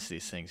realize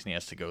these things, and he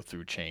has to go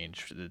through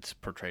change. It's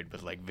portrayed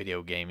with like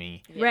video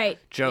gamey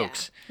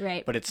jokes.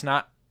 Right. But it's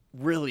not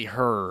really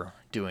her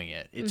doing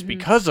it. It's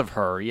because of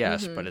her,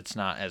 yes, but it's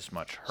not as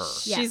much her.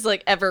 She's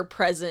like ever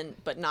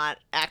present, but not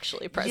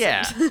actually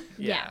present.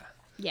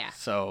 Yeah.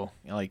 So,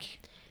 like...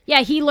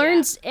 Yeah, he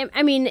learns...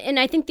 I mean, and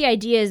I think the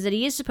idea is that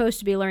he is supposed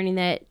to be learning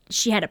that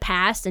she had a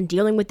past and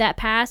dealing with that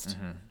past.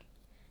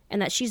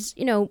 And that she's,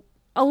 you know,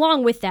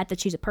 along with that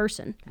she's a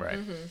person. Right.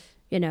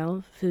 You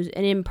know, who's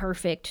an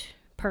imperfect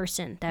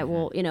person that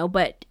will, you know,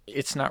 but...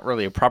 It's not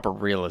really a proper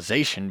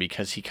realization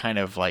because he kind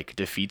of, like,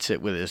 defeats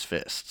it with his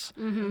fists.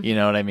 You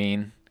know what I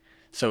mean?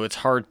 So it's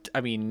hard... I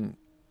mean,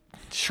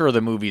 sure,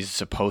 the movie's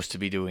supposed to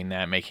be doing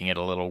that, making it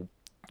a little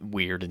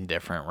weird and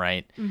different,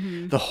 right?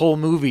 The whole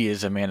movie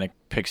is a Manic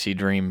Pixie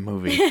Dream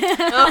movie.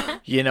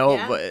 You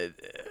know,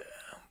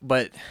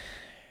 but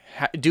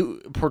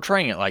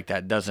portraying it like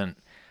that doesn't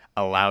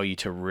allow you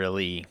to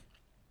really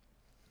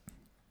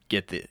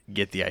get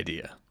the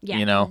idea.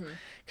 You know?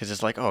 Because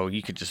it's like, oh,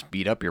 you could just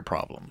beat up your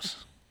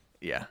problems.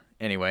 Yeah.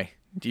 Anyway,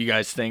 do you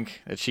guys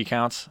think that she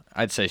counts?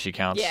 I'd say she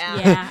counts.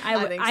 Yeah,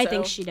 I so.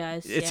 think she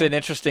does. It's an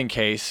interesting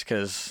case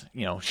because,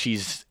 you know,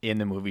 she's in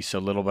the movie so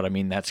little, but I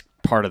mean, that's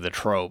part of the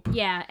trope.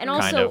 Yeah, and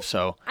kind also, of,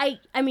 so.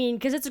 I mean,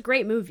 because it's a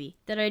great movie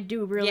that I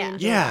do really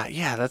enjoy.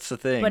 Yeah, that's the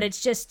thing. But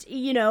it's just,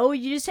 you know,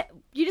 you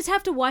just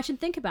have to watch and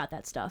think about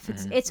that stuff.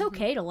 It's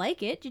okay to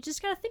like it. You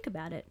just got to think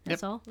about it.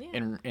 That's all.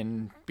 Yeah.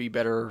 And be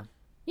better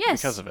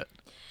because of it.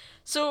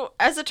 So,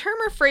 as a term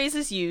or phrase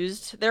is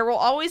used, there will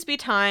always be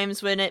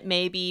times when it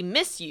may be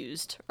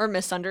misused or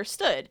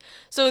misunderstood.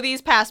 So,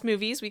 these past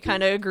movies, we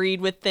kind of agreed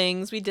with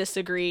things, we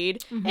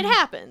disagreed. It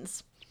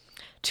happens.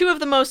 Two of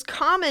the most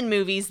common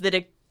movies that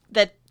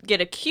that get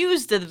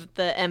accused of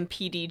the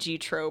MPDG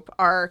trope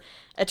are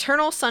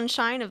Eternal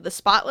Sunshine of the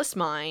Spotless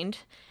Mind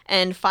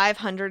and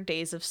 500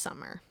 Days of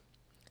Summer.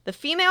 The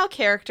female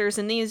characters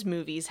in these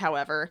movies,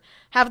 however,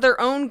 have their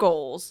own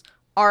goals,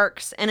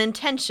 arcs, and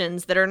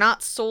intentions that are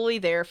not solely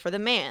there for the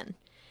man.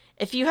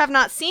 If you have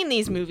not seen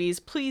these movies,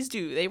 please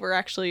do. They were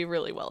actually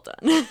really well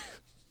done.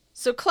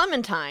 So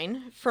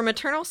Clementine, from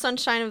Eternal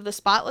Sunshine of the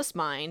Spotless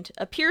Mind,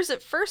 appears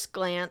at first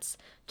glance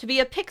to be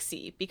a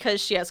pixie because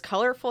she has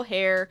colorful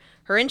hair,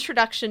 her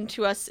introduction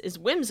to us is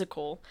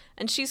whimsical,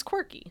 and she's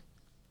quirky.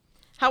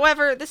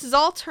 However, this is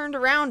all turned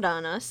around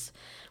on us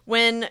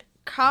when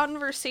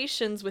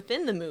conversations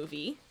within the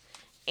movie,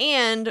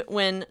 and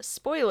when,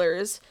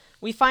 spoilers,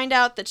 we find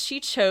out that she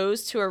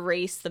chose to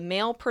erase the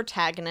male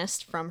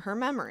protagonist from her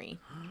memory.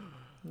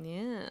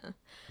 Yeah.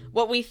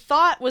 What we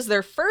thought was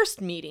their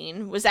first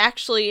meeting was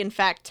actually, in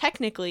fact,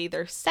 technically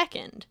their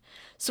second.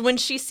 So when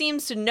she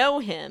seems to know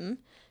him,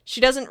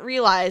 she doesn't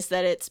realize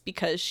that it's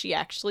because she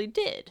actually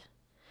did.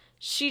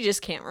 She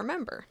just can't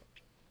remember.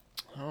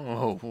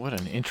 Oh, what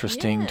an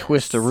interesting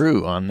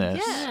twist-a-roo on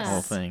this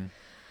whole thing.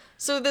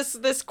 So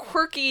this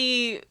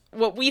quirky,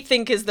 what we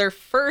think is their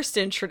first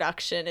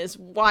introduction is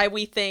why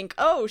we think,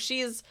 oh,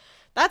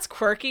 that's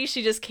quirky.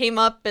 She just came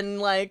up and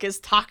like is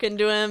talking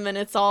to him and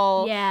it's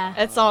all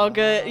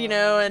good, you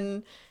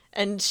know,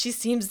 and she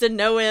seems to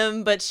know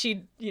him, but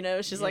she, you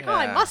know, she's like, oh,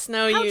 I must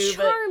know How you.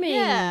 charming.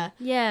 But,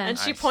 yeah. And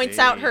she points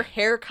out her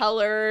hair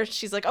color.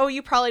 She's like, oh,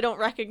 you probably don't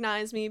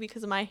recognize me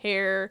because of my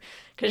hair.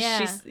 Because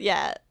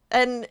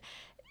and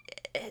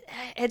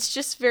it's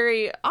just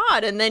very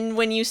odd. And then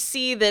when you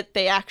see that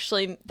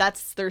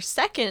that's their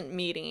second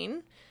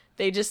meeting,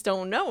 they just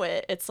don't know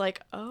it. It's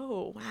like,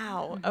 oh,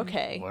 wow,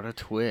 okay. What a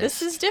twist.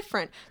 This is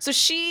different. So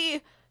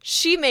she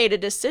made a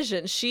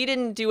decision. She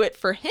didn't do it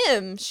for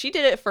him. She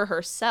did it for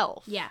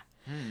herself. Yeah.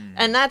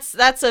 And I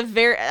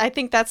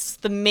think that's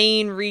the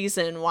main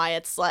reason why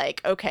it's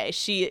like, okay,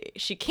 she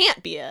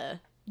can't be a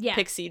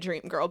pixie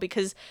dream girl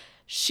because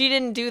she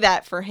didn't do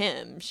that for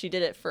him. She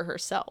did it for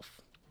herself.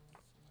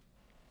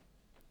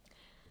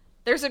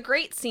 There's a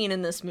great scene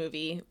in this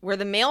movie where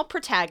the male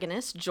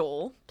protagonist,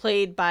 Joel,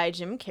 played by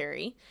Jim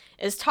Carrey,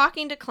 is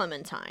talking to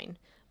Clementine,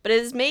 but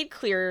it is made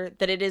clear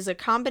that it is a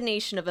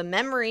combination of a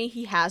memory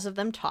he has of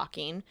them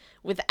talking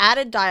with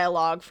added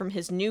dialogue from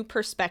his new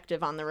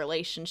perspective on the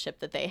relationship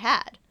that they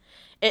had.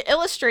 It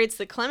illustrates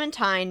that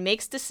Clementine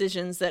makes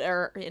decisions that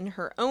are in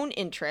her own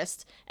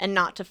interest and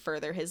not to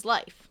further his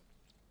life.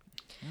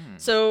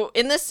 So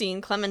in this scene,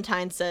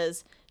 Clementine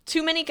says,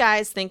 "Too many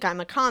guys think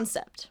I'm a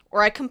concept,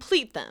 or I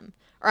complete them,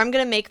 or I'm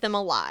going to make them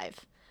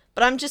alive.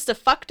 But I'm just a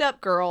fucked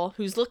up girl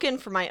who's looking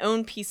for my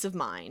own peace of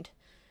mind.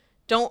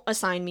 Don't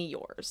assign me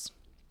yours."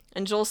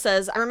 And Joel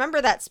says, "I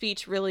remember that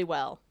speech really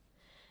well."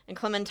 And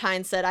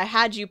Clementine said, "I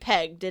had you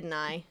pegged, didn't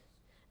I?"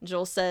 And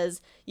Joel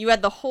says, "You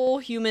had the whole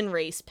human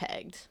race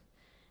pegged."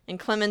 And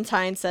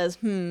Clementine says,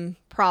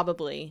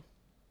 probably.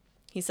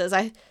 He says,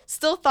 "I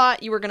still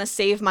thought you were going to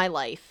save my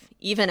life,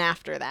 even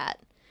after that."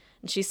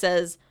 And she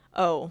says,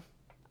 "Oh,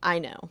 I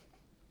know."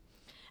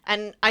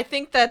 And I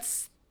think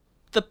that's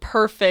the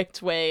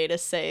perfect way to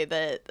say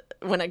that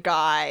when a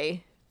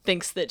guy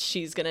thinks that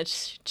she's going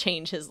to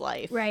change his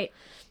life. Right.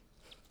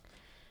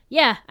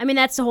 Yeah, I mean,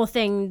 that's the whole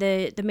thing.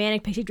 The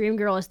Manic Pixie Dream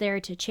Girl is there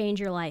to change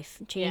your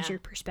life, change your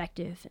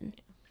perspective. And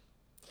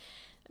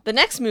the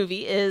next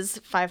movie is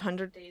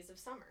 500 Days of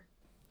Summer.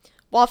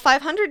 While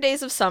 500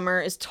 Days of Summer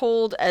is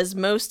told as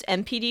most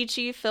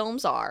MPDG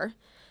films are,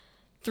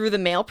 through the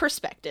male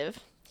perspective,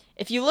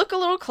 if you look a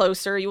little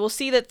closer, you will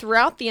see that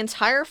throughout the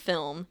entire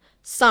film,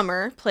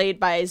 Summer, played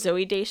by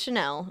Zooey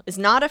Deschanel, is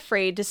not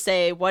afraid to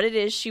say what it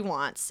is she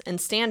wants and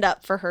stand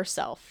up for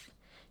herself.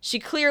 She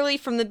clearly,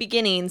 from the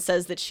beginning,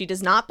 says that she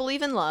does not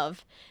believe in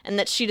love and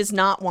that she does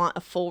not want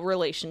a full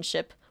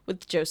relationship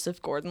with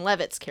Joseph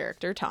Gordon-Levitt's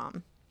character,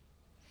 Tom.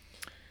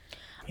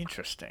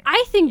 Interesting.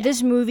 I think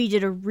this movie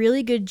did a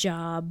really good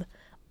job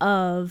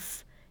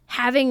of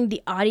having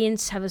the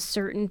audience have a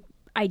certain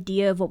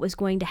idea of what was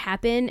going to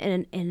happen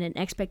and an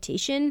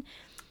expectation.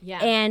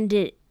 Yeah.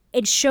 And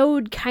it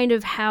showed kind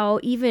of how,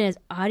 even as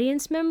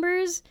audience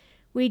members,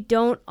 we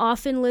don't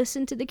often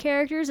listen to the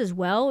characters as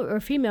well, or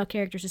female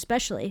characters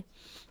especially.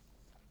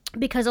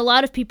 Because a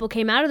lot of people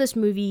came out of this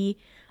movie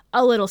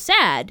a little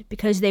sad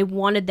because they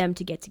wanted them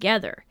to get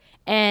together.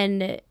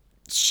 And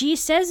she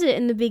says it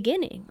in the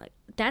beginning, like,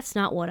 that's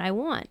not what I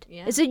want.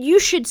 Yeah. I said, you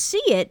should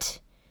see it.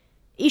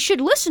 You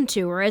should listen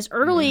to her as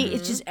early.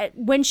 It's just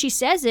when she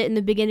says it in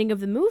the beginning of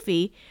the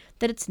movie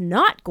that it's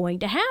not going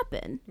to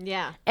happen.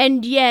 Yeah.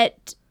 And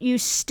yet you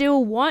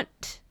still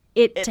want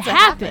it to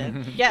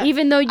happen. Yeah.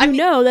 Even though you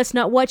know that's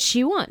not what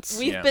she wants.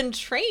 We've been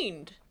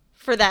trained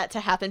for that to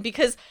happen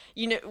because,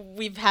 you know,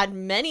 we've had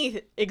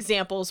many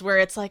examples where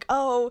it's like,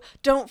 oh,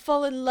 don't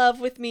fall in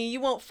love with me. You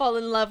won't fall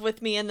in love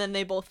with me. And then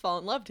they both fall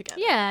in love together.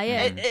 Yeah,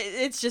 yeah.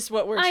 It's just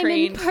what we're I'm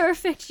trained. I'm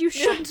imperfect. You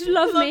shouldn't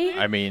love me.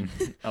 I mean,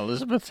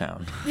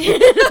 Elizabethtown.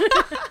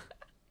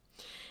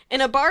 In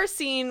a bar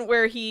scene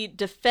where he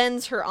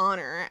defends her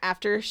honor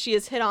after she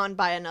is hit on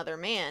by another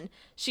man,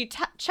 she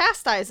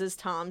chastises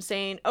Tom,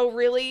 saying, "Oh,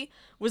 really?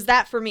 Was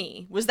that for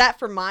me? Was that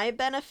for my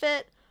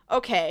benefit?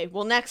 Okay,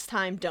 well, next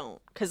time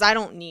don't, because I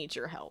don't need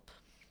your help."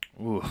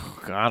 Ooh,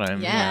 got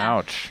him. Yeah.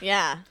 Ouch.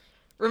 Yeah.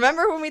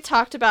 Remember when we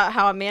talked about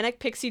how a manic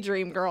pixie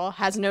dream girl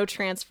has no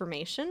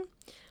transformation?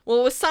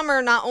 Well, with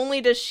Summer, not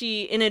only does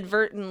she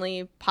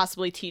inadvertently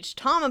possibly teach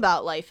Tom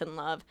about life and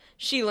love,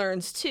 she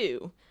learns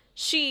too.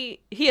 He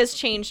has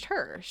changed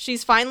her.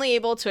 She's finally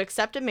able to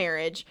accept a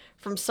marriage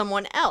from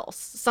someone else,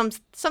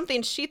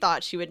 something she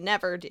thought she would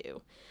never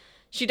do.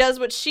 She does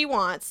what she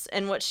wants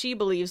and what she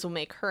believes will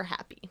make her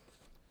happy.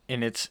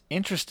 And it's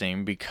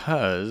interesting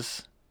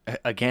because,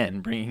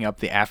 again, bringing up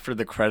the after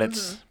the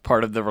credits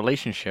part of the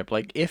relationship,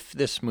 like if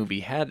this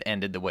movie had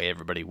ended the way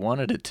everybody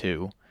wanted it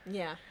to,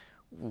 yeah,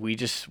 we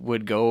just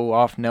would go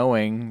off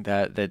knowing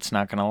that it's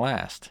not going to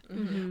last.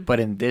 Mm-hmm. But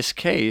in this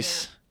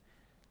case,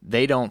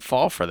 they don't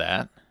fall for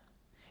that.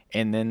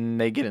 And then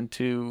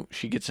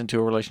she gets into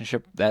a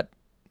relationship that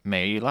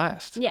may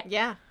last. Yeah.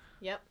 Yeah.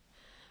 Yep.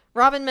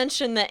 Robin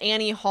mentioned that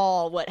Annie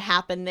Hall, what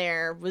happened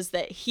there was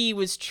that he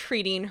was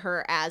treating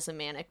her as a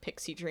manic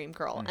pixie dream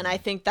girl. Mm-hmm. And I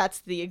think that's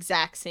the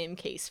exact same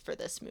case for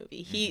this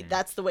movie.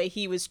 That's the way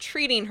he was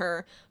treating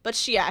her, but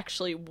she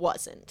actually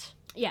wasn't.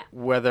 Yeah.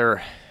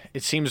 Whether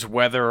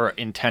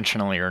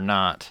intentionally or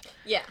not.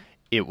 Yeah.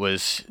 It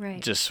was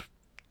just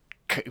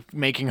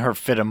making her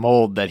fit a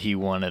mold that he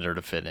wanted her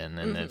to fit in.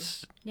 And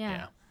it's,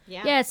 Yeah,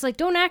 it's like,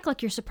 don't act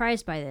like you're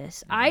surprised by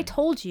this. I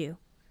told you.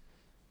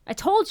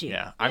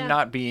 Yeah, I'm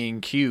not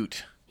being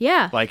cute.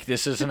 Yeah. Like,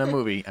 this isn't a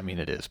movie. I mean,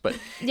 it is. But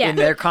in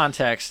their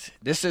context,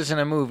 this isn't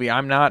a movie.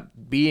 I'm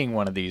not being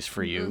one of these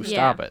for you.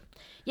 Stop it.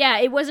 Yeah,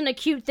 it wasn't a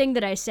cute thing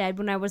that I said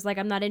when I was like,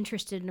 I'm not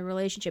interested in a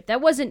relationship.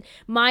 That wasn't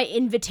my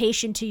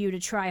invitation to you to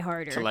try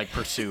harder. To, like,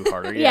 pursue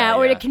harder.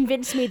 Or to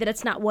convince me that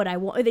it's not what I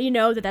want.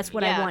 That's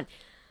what I want.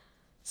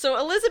 So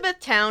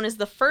Elizabethtown is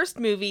the first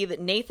movie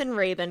that Nathan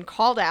Rabin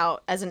called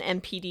out as an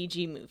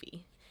MPDG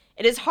movie.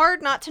 It is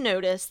hard not to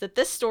notice that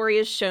this story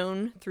is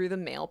shown through the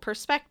male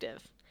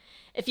perspective.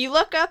 If you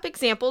look up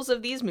examples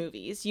of these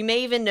movies, you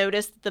may even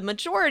notice that the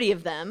majority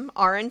of them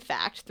are in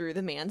fact through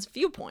the man's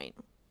viewpoint.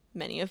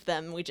 Many of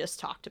them we just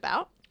talked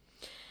about.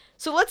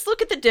 So let's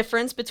look at the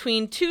difference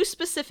between two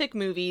specific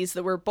movies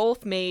that were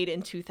both made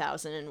in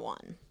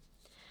 2001.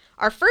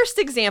 Our first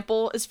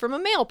example is from a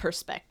male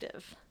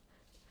perspective.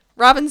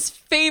 Robin's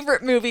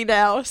favorite movie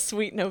now,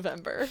 Sweet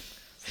November.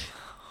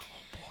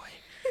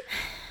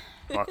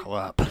 Buckle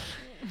up.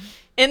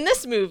 In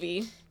this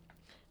movie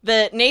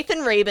that Nathan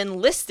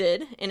Rabin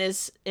listed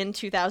in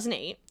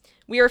 2008,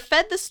 we are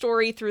fed the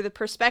story through the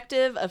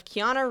perspective of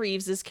Keanu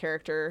Reeves'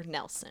 character,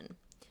 Nelson.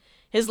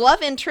 His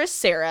love interest,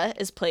 Sarah,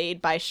 is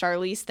played by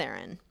Charlize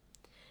Theron.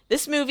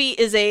 This movie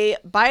is a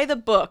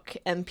by-the-book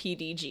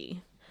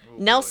MPDG.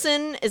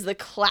 Nelson is the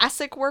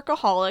classic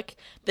workaholic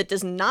that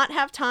does not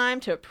have time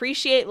to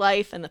appreciate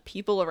life and the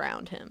people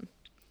around him.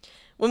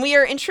 When we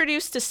are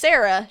introduced to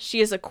Sarah,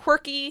 she is a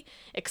quirky,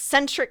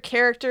 eccentric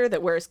character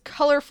that wears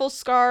colorful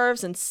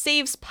scarves and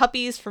saves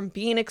puppies from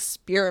being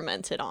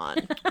experimented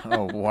on.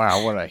 Oh,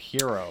 wow, what a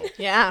hero.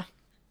 Yeah.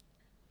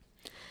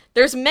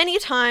 There's many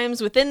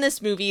times within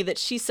this movie that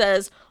she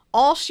says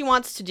all she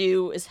wants to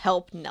do is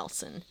help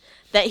Nelson,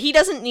 that he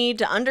doesn't need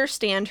to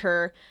understand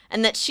her,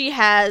 and that she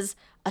has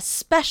a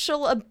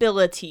special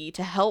ability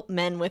to help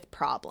men with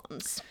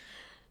problems.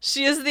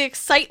 She is the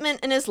excitement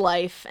in his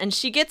life, and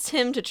she gets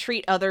him to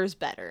treat others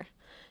better.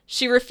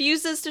 She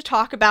refuses to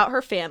talk about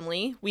her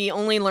family, we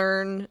only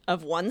learn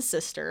of one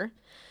sister,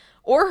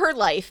 or her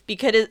life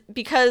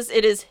because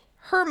it is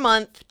her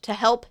month to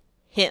help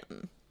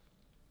him.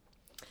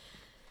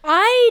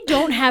 I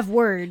don't have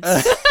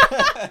words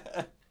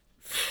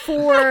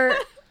for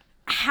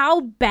how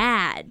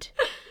bad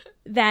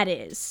that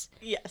is.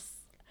 Yes.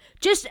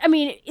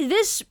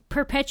 This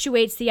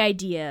perpetuates the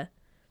idea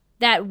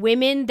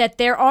that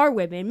there are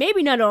women,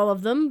 maybe not all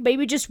of them,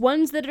 maybe just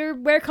ones that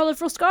wear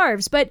colorful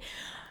scarves, but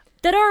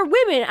that are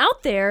women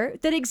out there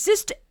that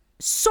exist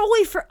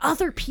solely for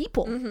other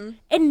people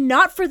and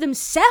not for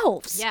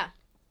themselves. Yeah.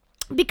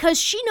 Because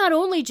she not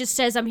only just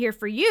says, I'm here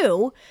for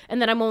you,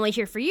 and that I'm only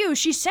here for you,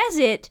 she says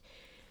it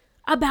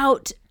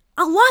about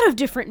a lot of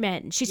different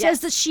men. She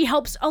says that she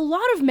helps a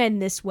lot of men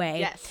this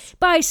way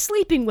by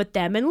sleeping with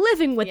them and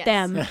living with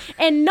them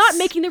and not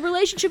making the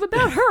relationship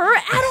about her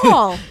at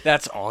all.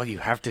 That's all you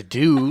have to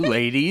do,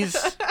 ladies.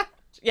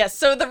 Yes,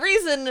 so the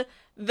reason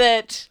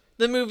that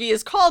the movie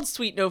is called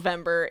Sweet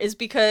November is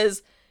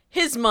because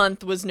his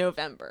month was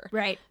November.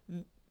 Right.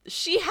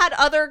 She had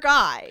other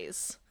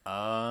guys.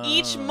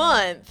 Each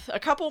month, a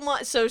couple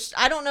months. So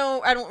I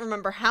don't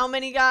remember how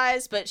many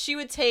guys, but she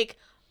would take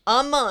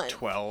a month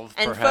 12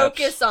 and perhaps.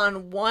 Focus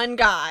on one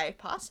guy,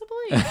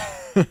 possibly.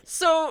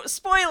 So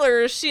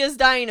spoilers, she is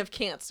dying of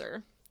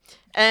cancer,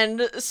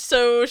 and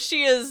so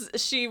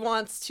she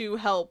wants to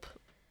help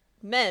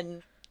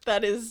men.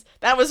 That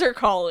was her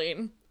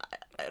calling.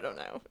 I don't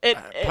know.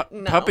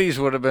 No. Puppies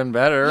would have been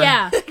better.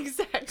 Yeah.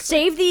 Exactly.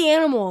 Save the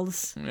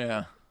animals.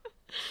 Yeah.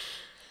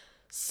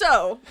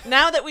 So,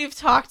 now that we've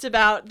talked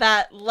about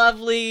that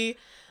lovely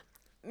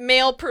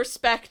male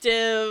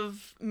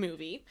perspective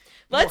movie,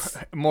 let's...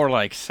 More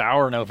like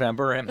Sour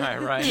November, am I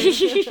right?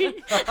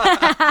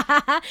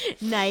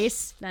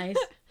 Nice.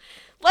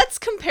 Let's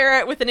compare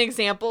it with an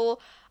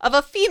example of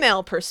a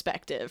female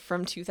perspective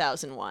from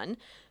 2001,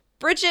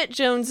 Bridget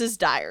Jones's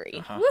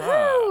Diary.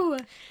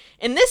 Woohoo!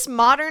 In this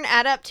modern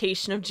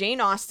adaptation of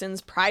Jane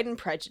Austen's Pride and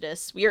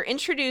Prejudice, we are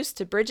introduced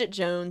to Bridget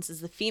Jones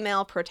as the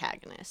female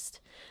protagonist.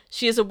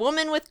 She is a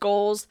woman with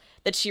goals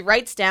that she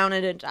writes down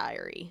in a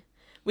diary.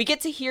 We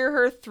get to hear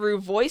her through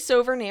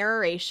voiceover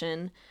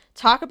narration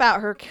talk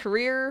about her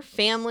career,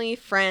 family,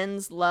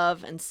 friends,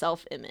 love, and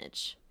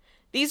self-image.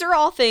 These are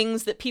all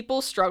things that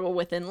people struggle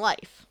with in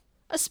life,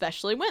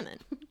 especially women.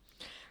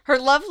 Her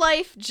love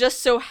life just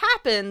so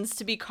happens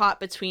to be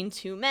caught between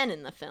two men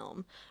in the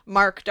film,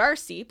 Mark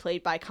Darcy,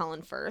 played by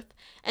Colin Firth,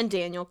 and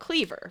Daniel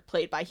Cleaver,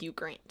 played by Hugh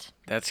Grant.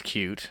 That's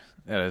cute.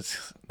 That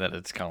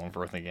it's Colin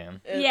Firth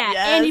again. Yeah, Yes,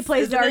 and he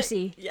plays isn't it?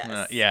 Darcy.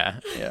 Yes. Yeah.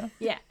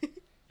 Yeah.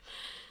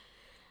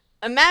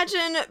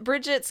 Imagine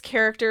Bridget's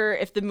character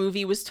if the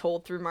movie was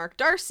told through Mark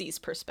Darcy's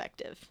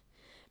perspective.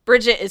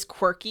 Bridget is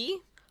quirky,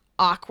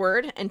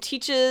 awkward, and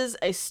teaches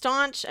a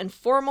staunch and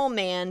formal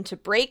man to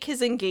break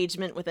his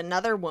engagement with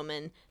another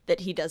woman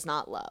that he does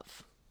not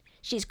love.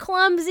 She's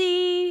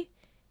clumsy.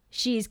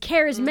 She's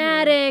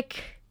charismatic.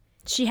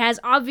 She has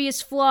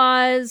obvious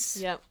flaws.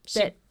 Yep.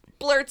 She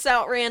blurts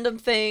out random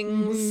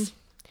things.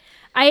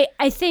 I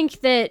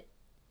think that,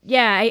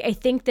 I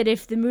think that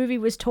if the movie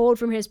was told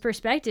from his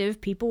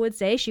perspective, people would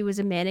say she was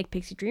a manic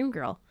pixie dream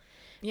girl.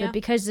 Yeah. But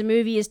because the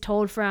movie is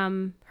told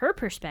from her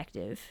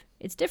perspective,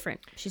 it's different.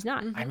 She's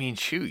not. I mean,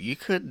 shoot, you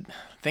could,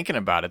 thinking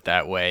about it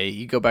that way,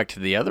 you go back to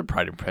the other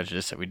Pride and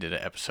Prejudice that we did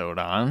an episode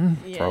on,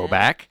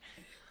 throwback.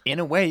 In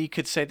a way, you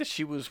could say that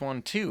she was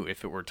one too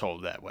if it were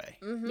told that way.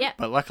 Yeah.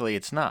 But luckily,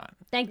 it's not.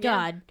 Thank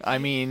God. I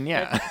mean,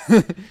 yeah.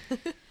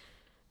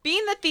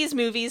 Being that these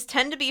movies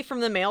tend to be from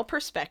the male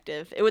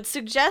perspective, it would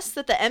suggest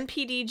that the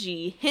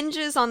MPDG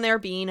hinges on there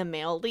being a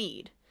male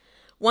lead.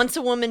 Once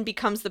a woman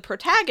becomes the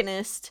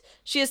protagonist,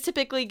 she is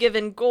typically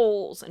given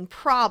goals and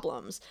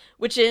problems,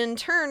 which in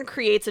turn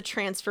creates a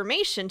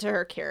transformation to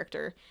her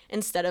character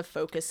instead of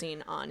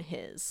focusing on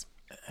his.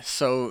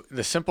 So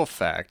the simple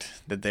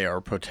fact that they are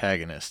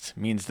protagonists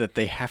means that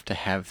they have to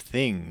have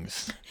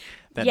things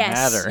that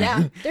matter.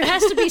 Yeah. There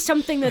has to be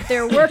something that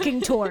they're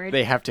working toward.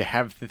 They have to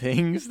have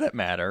things that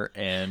matter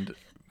and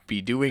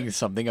be doing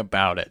something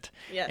about it.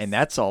 Yes. And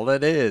that's all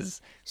it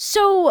is.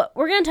 So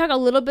we're going to talk a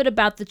little bit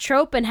about the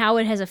trope and how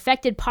it has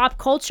affected pop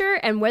culture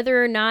and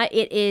whether or not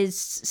it is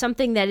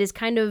something that is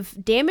kind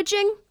of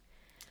damaging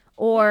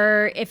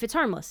or if it's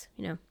harmless,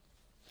 In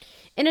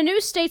a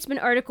New Statesman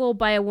article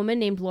by a woman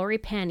named Lori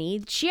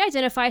Panny, she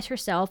identifies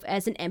herself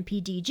as an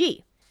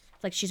MPDG.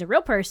 Like she's a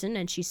real person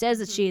and she says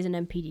that she is an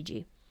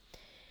MPDG.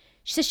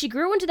 She says she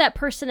grew into that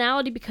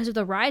personality because of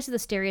the rise of the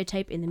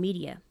stereotype in the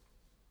media.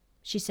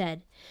 She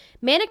said,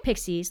 Manic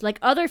pixies, like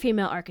other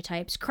female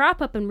archetypes,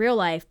 crop up in real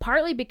life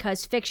partly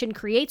because fiction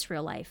creates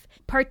real life,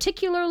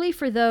 particularly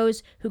for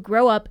those who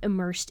grow up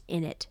immersed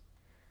in it.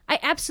 I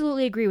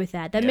absolutely agree with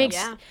that. That makes...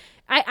 Yeah.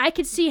 I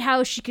could see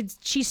how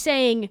she's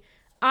saying,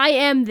 I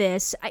am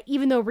this,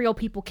 even though real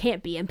people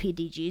can't be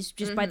MPDGs,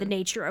 just by the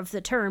nature of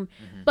the term.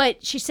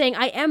 But she's saying,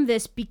 I am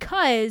this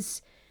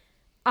because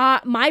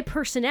my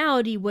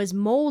personality was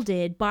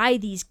molded by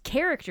these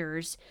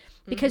characters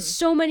because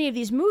so many of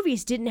these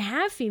movies didn't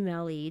have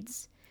female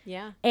leads.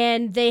 Yeah.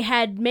 And they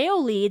had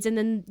male leads, and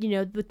then,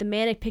 with the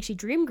Manic Pixie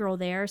Dream Girl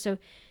there. So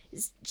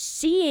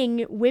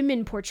seeing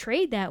women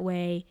portrayed that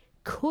way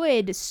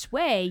could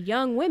sway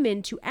young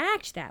women to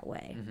act that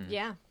way.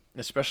 Yeah.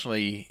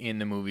 Especially in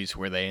the movies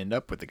where they end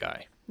up with the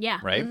guy. Yeah.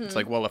 Right? It's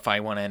like, well, if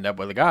I want to end up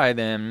with a guy,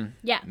 then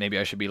maybe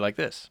I should be like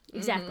this.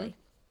 Exactly.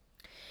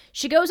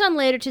 She goes on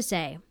later to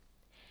say,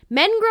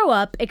 men grow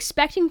up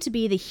expecting to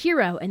be the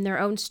hero in their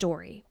own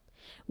story.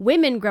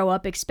 Women grow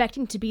up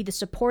expecting to be the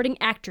supporting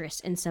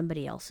actress in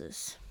somebody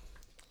else's.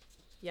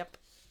 Yep.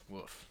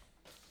 Woof.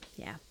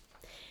 Yeah.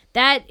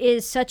 That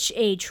is such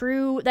a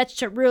true... That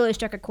really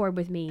struck a chord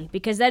with me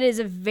because that is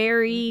a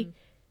very...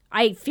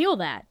 I feel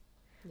that.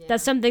 Yeah.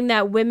 That's something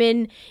that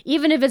women,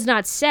 even if it's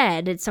not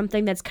said, it's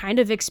something that's kind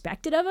of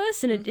expected of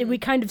us, and we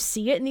kind of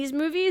see it in these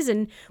movies,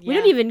 and we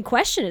don't even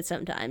question it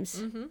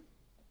sometimes.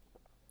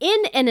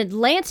 In an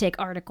Atlantic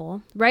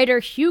article, writer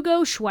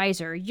Hugo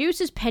Schweizer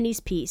uses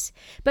Penny's piece,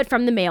 but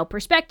from the male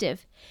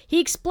perspective.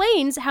 He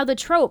explains how the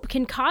trope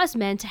can cause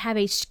men to have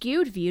a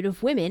skewed view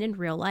of women in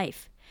real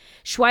life.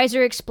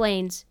 Schweizer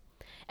explains,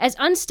 as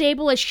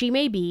unstable as she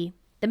may be,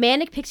 the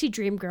Manic Pixie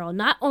Dream Girl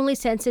not only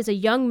senses a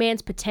young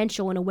man's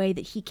potential in a way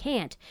that he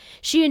can't,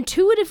 she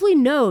intuitively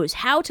knows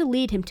how to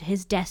lead him to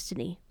his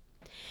destiny.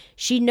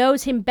 She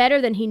knows him better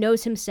than he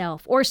knows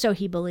himself, or so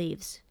he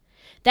believes.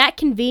 That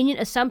convenient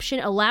assumption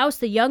allows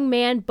the young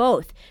man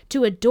both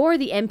to adore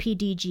the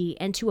MPDG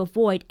and to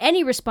avoid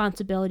any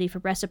responsibility for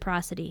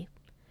reciprocity.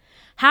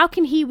 How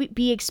can he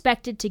be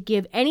expected to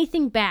give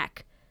anything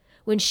back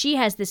when she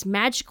has this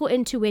magical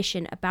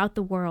intuition about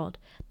the world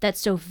that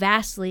so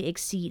vastly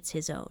exceeds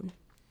his own?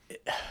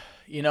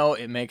 You know,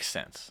 it makes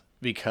sense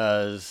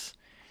because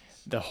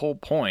the whole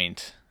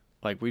point,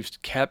 like we've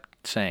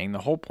kept saying, the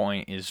whole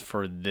point is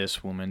for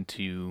this woman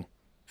to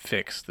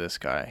fix this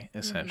guy,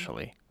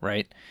 essentially,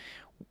 right?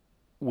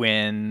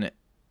 When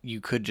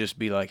you could just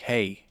be like,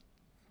 hey,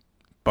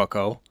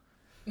 bucko,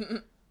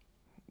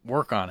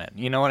 work on it.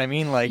 You know what I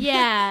mean? Like,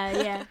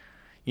 yeah.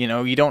 You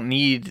know, you don't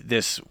need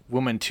this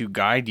woman to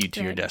guide you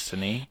to your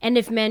destiny. And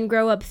if men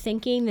grow up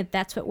thinking that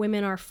that's what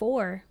women are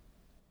for,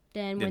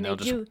 then when they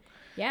do,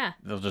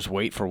 they'll just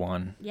wait for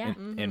one. Yeah.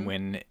 And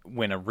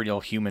when a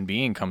real human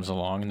being comes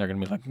along, they're going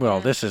to be like, well,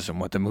 this isn't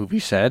what the movie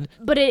said.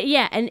 But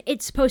and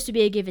it's supposed to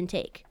be a give and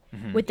take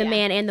with the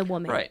man and the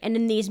woman. Right. And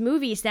in these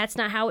movies, that's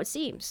not how it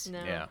seems.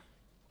 No. Yeah.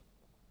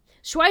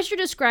 Schweizer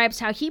describes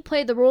how he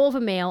played the role of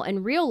a male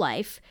in real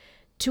life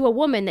to a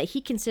woman that he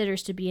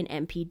considers to be an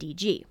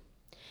MPDG.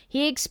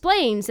 He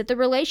explains that the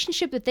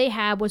relationship that they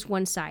had was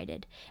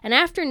one-sided, and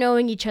after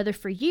knowing each other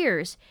for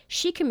years,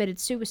 she committed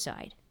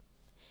suicide.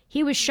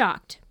 He was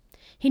shocked.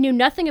 He knew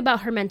nothing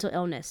about her mental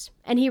illness,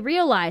 and he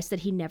realized that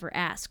he never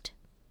asked.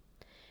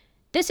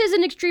 This is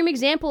an extreme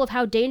example of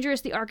how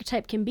dangerous the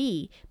archetype can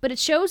be, but it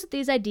shows that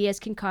these ideas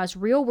can cause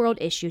real-world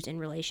issues in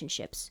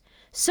relationships.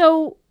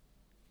 So,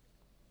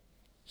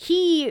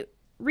 he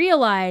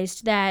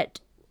realized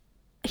that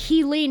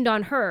he leaned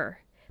on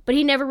her, but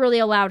he never really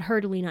allowed her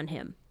to lean on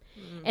him.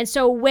 And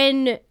so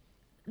when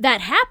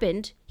that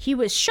happened, he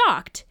was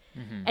shocked,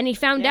 and he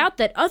found out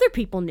that other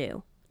people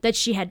knew that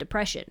she had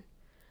depression.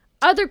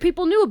 Other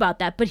people knew about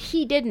that, but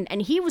he didn't,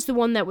 and he was the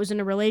one that was in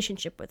a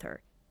relationship with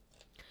her.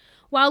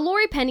 While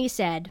Lori Penny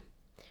said,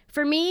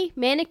 "For me,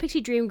 Manic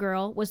Pixie Dream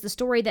Girl was the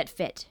story that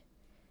fit."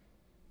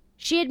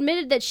 She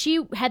admitted that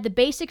she had the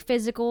basic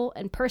physical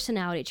and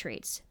personality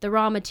traits, the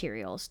raw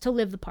materials, to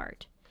live the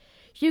part.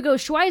 Hugo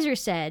Schweizer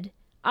said,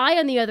 "I,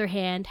 on the other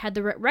hand, had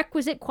the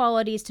requisite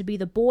qualities to be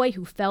the boy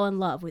who fell in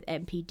love with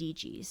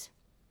MPDGs."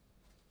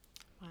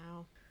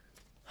 Wow.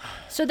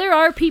 So there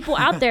are people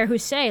out there who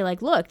say,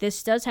 like, look,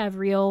 this does have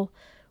real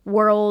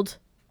world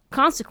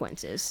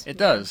consequences. It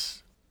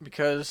does,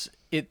 because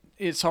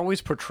it's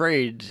always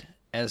portrayed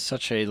as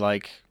such a,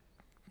 like,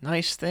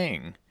 nice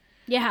thing.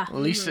 Yeah. At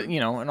least, you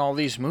know, in all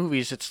these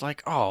movies, it's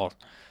like, oh,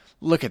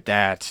 look at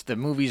that. The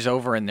movie's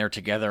over and they're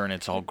together and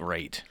it's all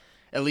great.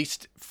 At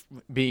least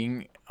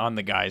being on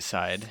the guy's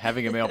side,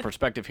 having a male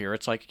perspective here,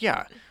 it's like,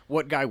 yeah,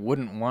 what guy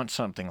wouldn't want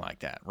something like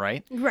that,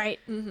 right? Right.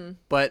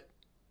 But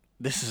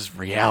this is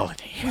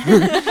reality.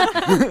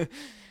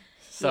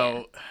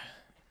 So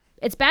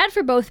It's bad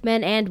for both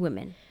men and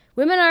women.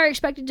 Women are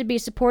expected to be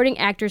supporting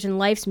actors in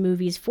life's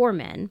movies for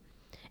men,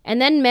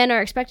 and then men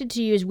are expected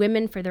to use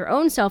women for their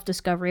own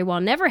self-discovery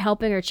while never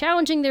helping or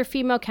challenging their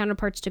female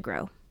counterparts to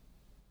grow.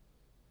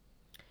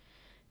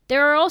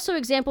 There are also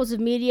examples of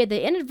media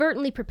that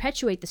inadvertently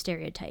perpetuate the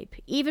stereotype,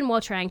 even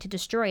while trying to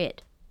destroy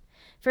it.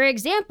 For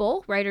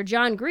example, writer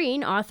John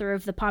Green, author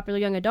of the popular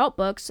young adult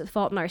books The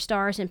Fault in Our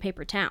Stars and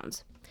Paper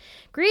Towns.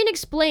 Green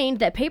explained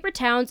that Paper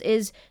Towns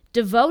is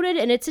devoted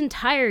in its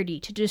entirety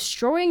to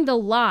destroying the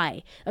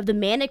lie of the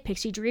Manic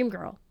Pixie Dream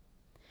Girl.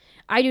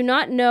 I do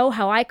not know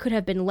how I could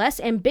have been less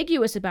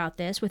ambiguous about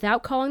this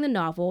without calling the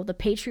novel the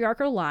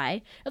patriarchal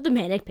lie of the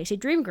Manic Pixie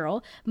Dream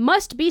Girl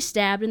must be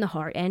stabbed in the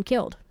heart and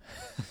killed.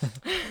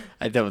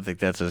 I don't think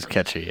that's as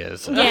catchy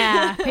as...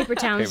 Yeah, Paper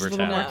Towns is a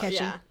little more catchy.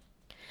 Yeah.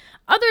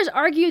 Others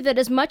argue that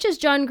as much as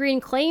John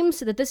Green claims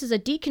that this is a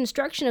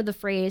deconstruction of the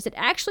phrase, it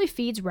actually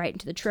feeds right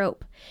into the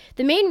trope.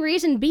 The main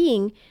reason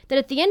being that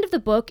at the end of the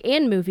book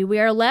and movie, we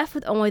are left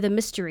with only the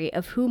mystery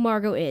of who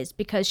Margot is,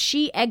 because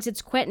she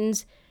exits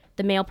Quentin's,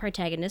 the male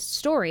protagonist's,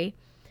 story,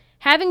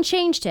 having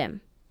changed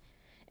him.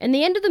 In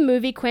the end of the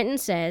movie, Quentin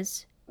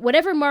says,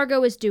 "Whatever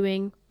Margot is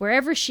doing,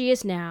 wherever she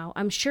is now,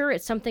 I'm sure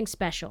it's something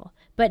special.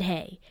 But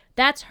hey,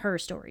 that's her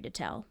story to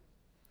tell."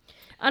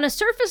 On a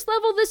surface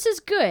level, this is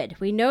good.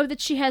 We know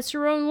that she has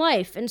her own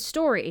life and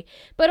story,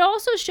 but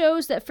also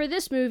shows that for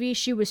this movie,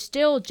 she was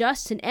still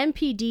just an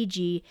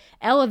MPDG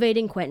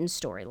elevating Quentin's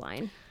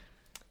storyline.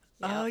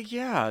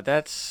 Yeah,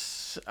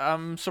 that's...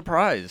 I'm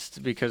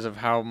surprised because of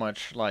how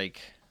much,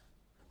 like,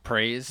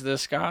 praise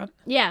this got.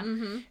 Yeah.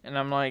 And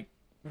I'm like,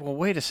 well,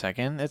 wait a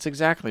second. That's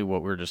exactly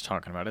what we were just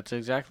talking about. It's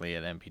exactly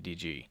an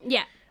MPDG.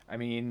 Yeah. I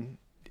mean,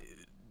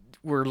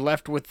 we're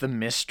left with the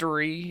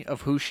mystery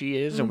of who she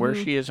is and where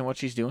she is and what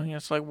she's doing.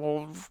 It's like,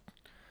 well,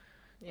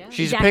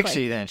 she's Exactly. a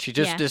pixie then. She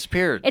just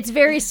disappeared. It's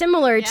very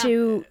similar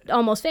to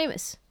Almost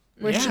Famous,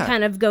 where she Yeah.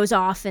 kind of goes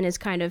off and is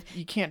kind of...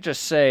 You can't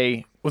just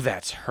say, well,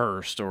 that's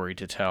her story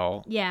to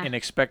tell and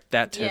expect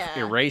that to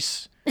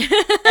erase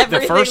Everything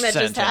the first that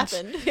sentence. just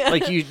happened.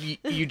 Like,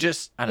 you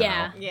just, I don't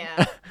know.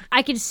 Yeah.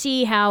 I could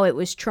see how it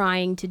was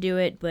trying to do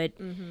it, but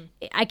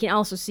I can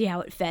also see how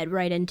it fed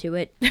right into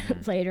it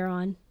later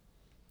on.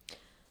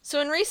 So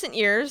in recent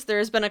years, there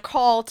has been a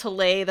call to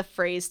lay the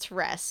phrase to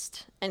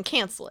rest and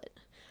cancel it.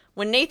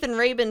 When Nathan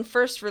Rabin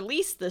first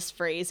released this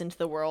phrase into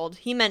the world,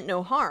 he meant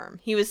no harm.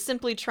 He was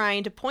simply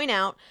trying to point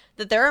out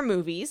that there are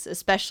movies,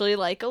 especially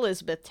like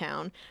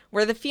Elizabethtown,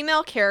 where the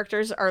female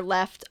characters are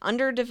left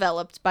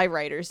underdeveloped by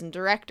writers and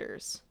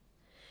directors.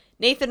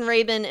 Nathan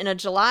Rabin, in a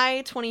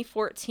July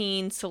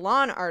 2014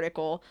 Salon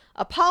article,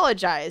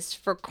 apologized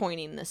for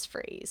coining this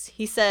phrase.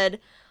 He said,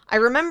 "I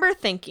remember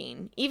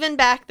thinking, even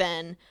back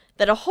then,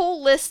 that a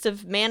whole list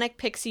of manic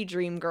pixie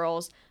dream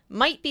girls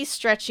might be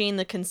stretching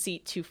the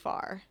conceit too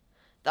far.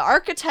 The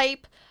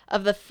archetype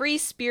of the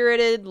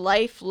free-spirited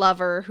life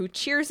lover who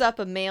cheers up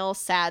a male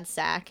sad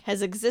sack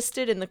has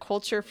existed in the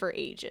culture for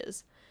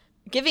ages.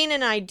 Giving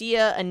an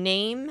idea a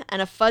name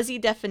and a fuzzy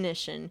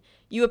definition,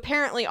 you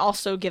apparently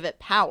also give it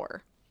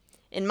power.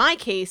 In my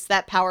case,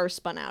 that power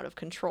spun out of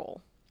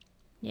control."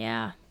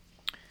 Yeah.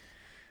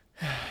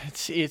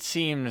 It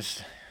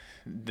seems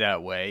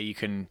that way. You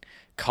can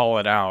call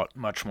it out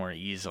much more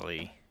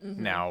easily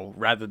now,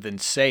 rather than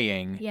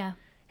saying, Yeah.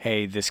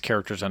 hey, this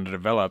character's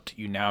underdeveloped,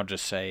 you now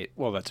just say,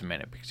 well, that's a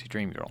Manic Pixie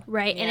Dream Girl.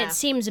 Right, and Yeah. it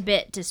seems a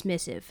bit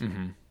dismissive.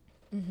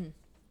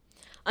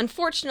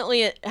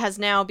 Unfortunately, it has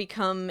now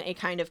become a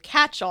kind of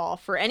catch-all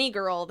for any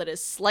girl that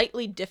is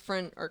slightly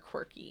different or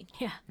quirky.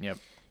 Yeah. Yep.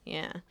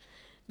 Yeah.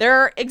 There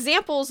are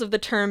examples of the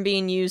term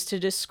being used to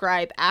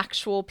describe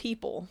actual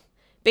people.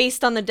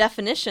 Based on the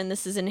definition,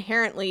 this is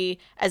inherently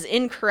as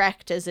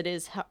incorrect as it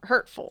is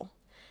hurtful.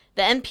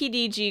 The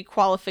MPDG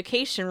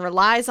qualification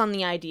relies on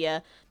the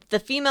idea that the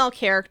female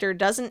character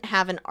doesn't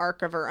have an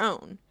arc of her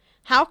own.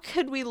 How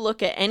could we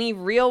look at any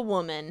real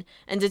woman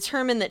and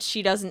determine that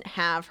she doesn't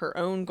have her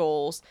own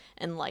goals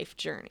and life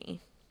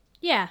journey?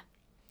 Yeah.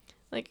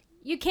 Like,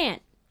 You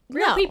can't.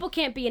 Real No. people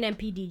can't be an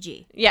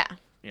MPDG. yeah.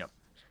 Yep.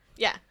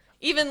 Yeah.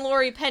 Even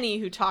Lori Penny,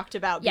 who talked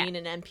about Yeah. being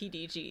an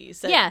MPDG,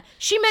 said, Yeah,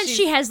 she meant she's-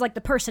 she has, like,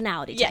 the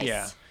personality yes. type.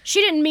 Yeah.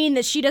 She didn't mean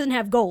that she doesn't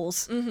have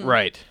goals.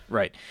 Right,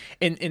 right.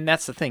 And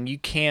that's the thing. You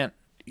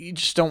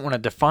just don't want to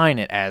define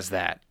it as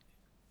that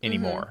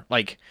anymore.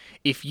 Like,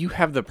 if you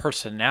have the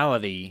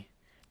personality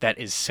that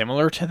is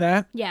similar to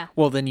that, Yeah.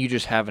 well, then you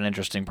just have an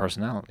interesting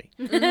personality.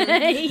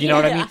 You know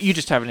what I mean? You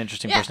just have an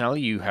interesting Yeah.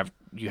 personality. You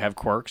have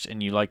quirks,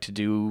 and you like to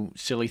do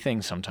silly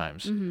things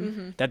sometimes.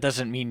 That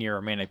doesn't mean you're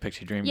a Manic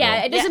Pixie Dream Yeah,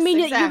 Girl. it doesn't Yes, mean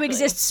that exactly. you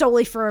exist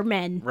solely for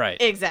men. Right.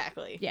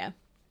 Exactly. Yeah.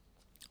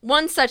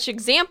 One such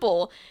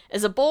example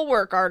is a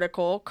Bulwark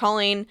article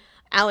calling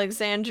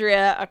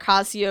Alexandria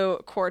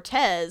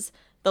Ocasio-Cortez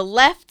the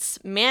left's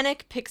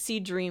Manic Pixie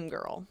Dream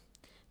Girl.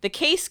 The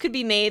case could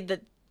be made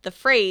that the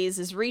phrase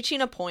is reaching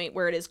a point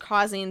where it is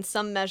causing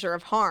some measure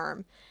of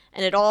harm,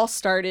 and it all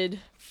started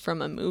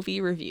from a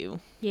movie review.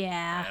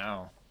 Yeah.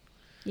 Wow.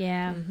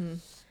 Yeah.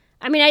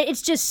 I mean,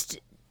 it's just,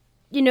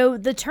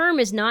 the term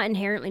is not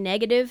inherently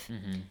negative,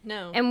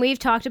 No. and we've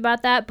talked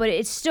about that, but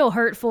it's still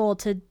hurtful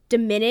to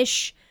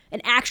diminish an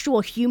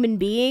actual human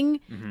being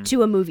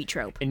to a movie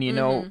trope. And you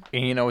know,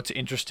 it's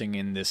interesting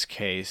in this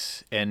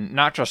case, and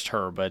not just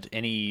her, but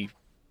any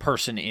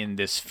person in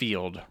this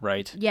field,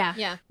 right? Yeah.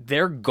 Yeah.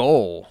 Their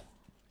goal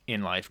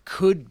in life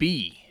could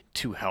be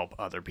to help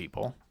other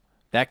people.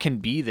 That can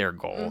be their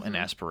goal and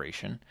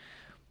aspiration,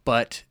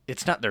 but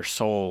it's not their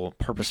sole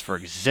purpose for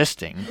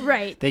existing.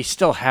 Right. They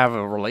still have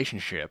a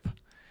relationship,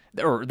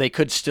 or they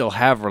could still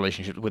have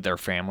relationships with their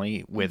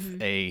family, with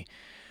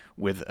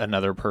with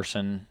another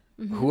person,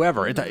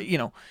 whoever.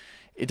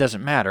 It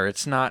doesn't matter.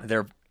 It's not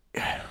their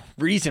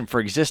reason for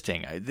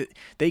existing.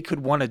 They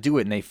could want to do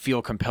it and they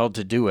feel compelled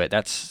to do it.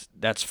 That's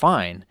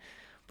fine.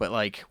 But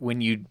like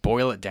when you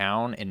boil it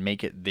down and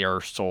make it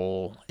their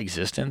sole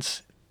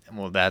existence,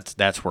 well,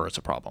 that's where it's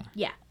a problem.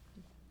 Yeah.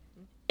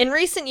 In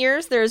recent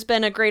years, there's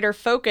been a greater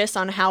focus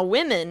on how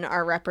women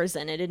are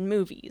represented in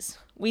movies.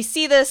 We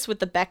see this with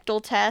the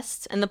Bechdel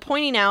test and the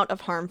pointing out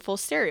of harmful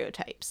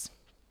stereotypes.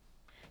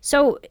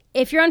 So,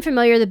 if you're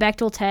unfamiliar, the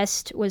Bechdel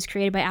test was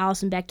created by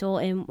Alison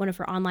Bechdel in one of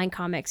her online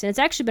comics, and it's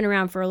actually been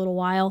around for a little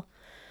while.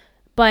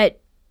 But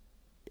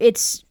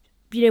it's,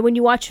 when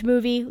you watch a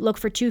movie, look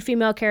for two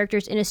female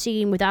characters in a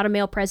scene without a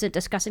male present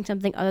discussing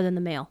something other than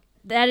the male.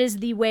 That is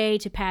the way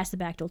to pass the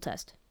Bechdel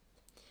test.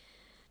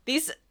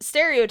 These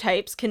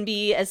stereotypes can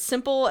be as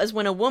simple as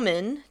when a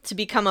woman, to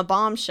become a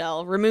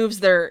bombshell, removes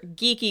their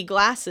geeky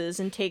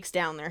glasses and takes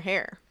down their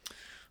hair.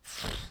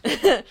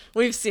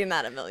 We've seen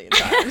that a million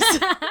times.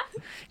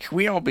 Can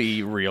we all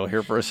be real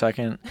here for a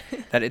second?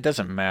 That it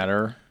doesn't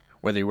matter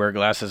whether you wear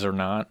glasses or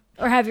not,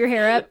 Or have your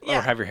hair up. Yeah.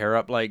 or have your hair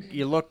up. Like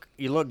you look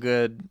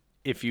good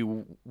if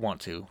you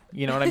want to.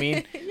 You know what I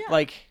mean?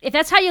 Like If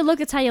that's how you look,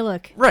 it's how you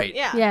look. right.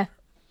 Yeah. Yeah.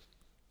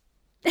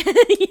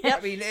 I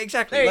mean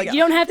exactly. There you Like, go. You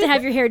don't have to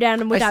have your hair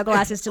down and without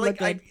glasses to like,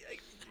 look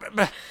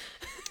good.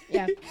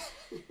 Yeah.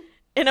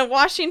 In a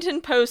Washington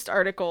Post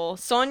article,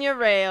 Sonia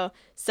Rayo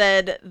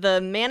said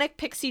the Manic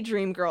Pixie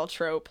Dream Girl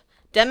trope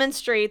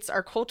demonstrates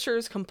our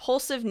culture's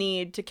compulsive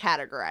need to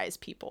categorize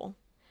people.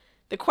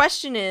 The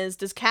question is,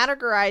 does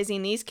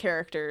categorizing these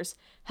characters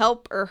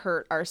help or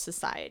hurt our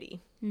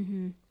society?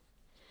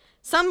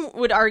 Some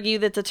would argue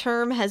that the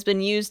term has been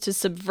used to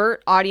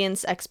subvert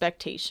audience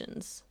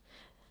expectations.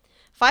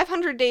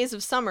 500 Days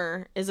of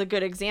Summer is a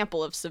good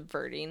example of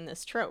subverting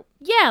this trope.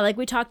 Yeah, like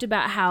we talked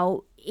about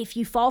how if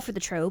you fall for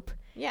the trope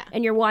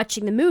and you're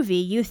watching the movie,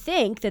 you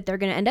think that they're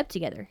going to end up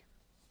together.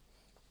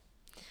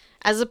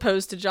 As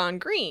opposed to John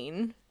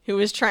Green, who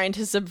was trying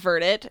to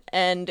subvert it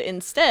and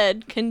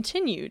instead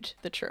continued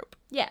the trope.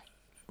 Yeah.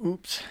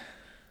 Oops.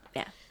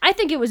 Yeah. I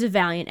think it was a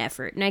valiant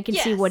effort, and I can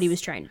see what he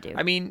was trying to do.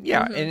 I mean,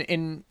 yeah,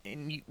 and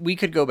we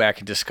could go back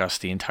and discuss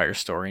the entire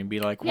story and be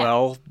like,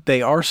 well,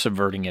 they are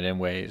subverting it in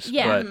ways.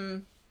 Yeah.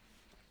 But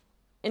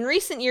in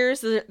recent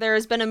years, there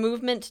has been a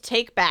movement to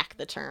take back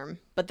the term,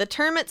 but the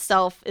term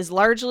itself is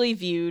largely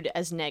viewed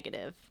as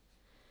negative.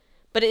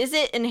 But is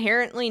it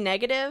inherently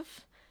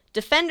negative?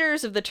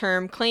 Defenders of the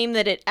term claim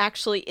that it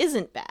actually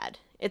isn't bad.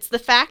 It's the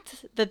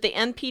fact that the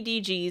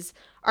MPDGs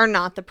are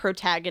not the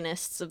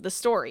protagonists of the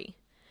story.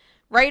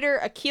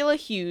 Writer Akilah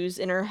Hughes,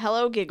 in her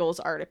Hello Giggles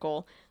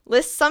article,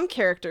 lists some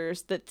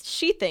characters that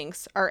she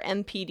thinks are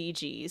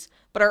MPDGs,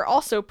 but are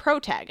also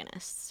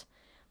protagonists,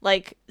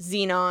 like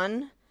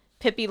Xenon,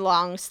 Pippi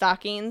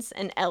Longstockings,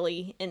 and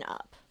Ellie in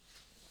Up.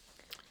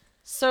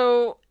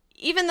 So,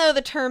 even though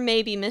the term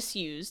may be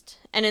misused,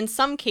 and in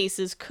some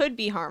cases could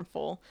be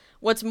harmful,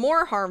 what's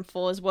more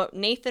harmful is what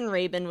Nathan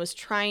Rabin was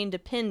trying to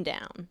pin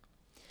down.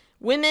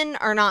 Women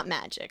are not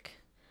magic.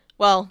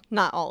 Well,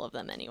 not all of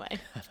them anyway.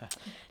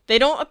 They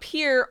don't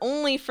appear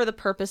only for the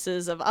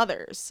purposes of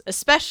others,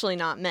 especially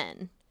not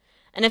men.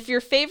 And if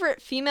your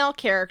favorite female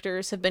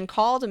characters have been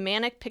called a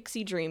manic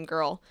pixie dream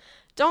girl,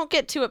 don't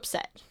get too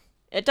upset.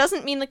 It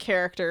doesn't mean the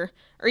character,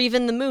 or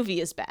even the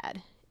movie, is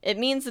bad. It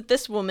means that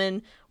this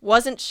woman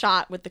wasn't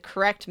shot with the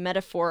correct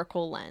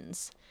metaphorical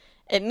lens.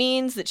 It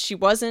means that she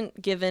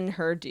wasn't given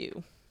her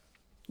due.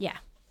 Yeah.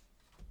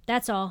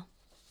 That's all.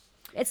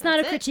 It's not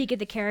a critique of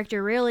the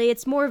character, really.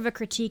 It's more of a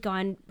critique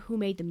on who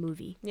made the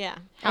movie. Yeah,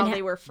 how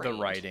they were framed. The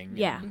writing.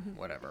 Yeah.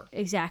 Whatever.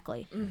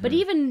 Exactly. But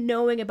even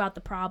knowing about the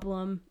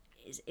problem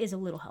is a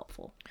little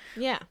helpful.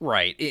 Yeah.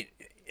 Right.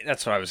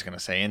 That's what I was going to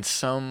say. In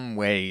some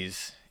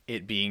ways,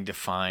 it being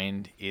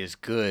defined is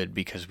good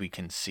because we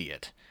can see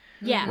it.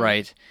 Yeah.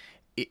 Right?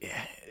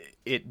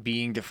 It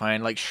being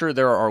defined, like, sure,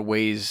 there are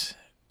ways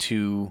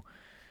to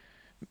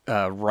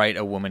write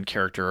a woman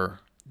character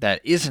that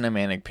isn't a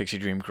manic pixie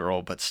dream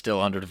girl, but still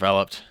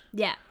underdeveloped.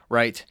 Yeah.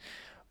 Right?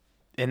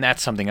 And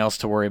that's something else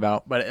to worry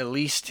about. But at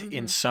least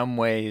in some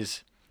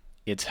ways,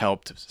 it's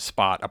helped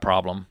spot a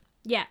problem.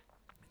 Yeah.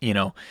 You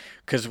know,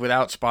 because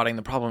without spotting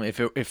the problem,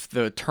 if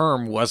the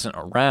term wasn't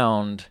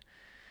around,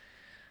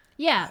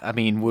 I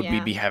mean, would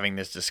we be having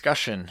this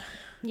discussion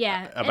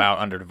about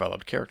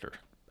underdeveloped character?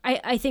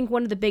 I think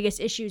one of the biggest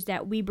issues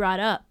that we brought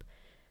up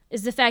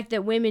is the fact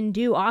that women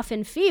do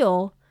often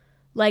feel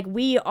like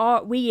we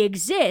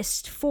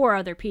exist for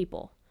other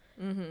people.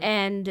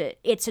 And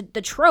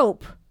the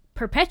trope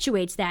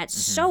perpetuates that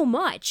so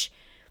much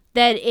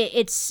that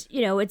it's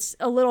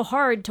a little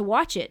hard to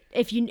watch it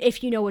if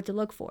you know what to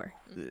look for.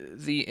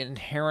 The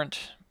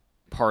inherent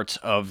parts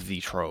of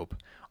the trope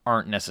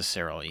aren't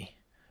necessarily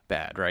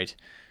bad, right?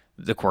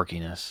 The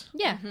quirkiness.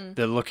 Yeah.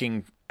 The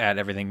looking at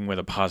everything with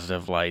a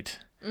positive light.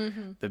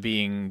 The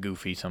being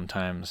goofy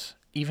sometimes.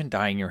 Even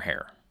dyeing your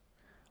hair.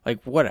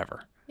 Like,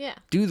 whatever. Yeah.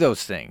 Do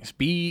those things.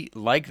 Be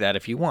like that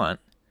if you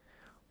want.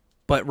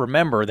 But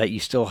remember that you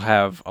still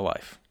have a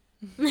life.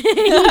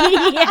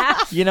 Yeah.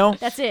 You know?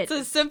 That's it. It's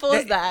as simple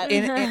as that.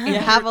 You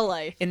have a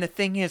life. And the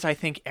thing is, I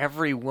think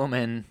every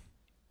woman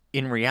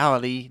in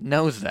reality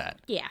knows that.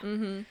 Yeah.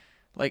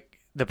 Like,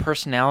 the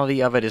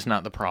personality of it is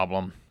not the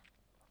problem.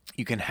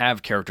 You can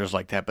have characters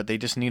like that, but they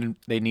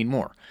need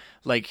more.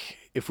 Like,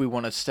 if we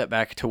want to step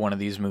back to one of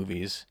these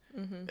movies,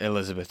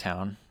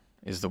 Elizabethtown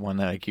is the one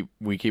that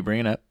we keep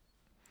bringing up.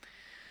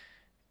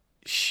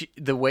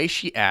 The way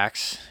she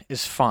acts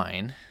is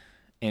fine,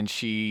 and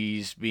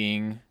she's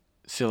being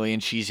silly,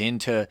 and she's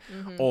into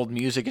old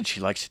music, and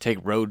she likes to take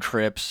road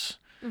trips,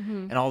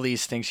 and all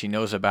these things she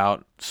knows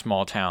about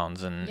small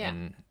towns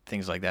and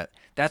things like that.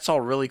 That's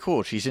all really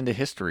cool. She's into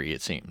history,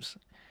 it seems.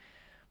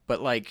 But,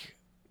 like,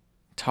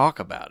 talk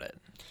about it.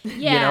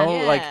 Yeah.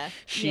 Like,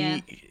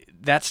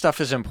 that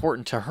stuff is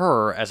important to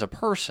her as a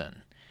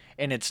person.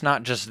 And it's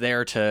not just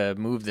there to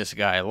move this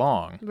guy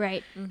along.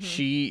 Right.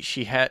 She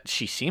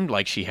seemed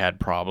like she had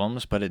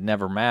problems, but it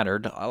never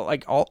mattered.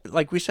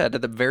 Like we said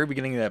at the very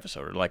beginning of the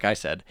episode, or like I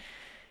said,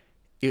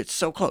 it's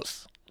so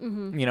close.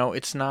 You know,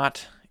 it's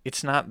not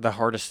the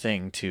hardest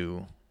thing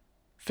to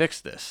fix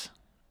this,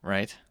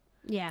 right?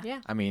 Yeah. Yeah.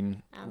 I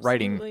mean,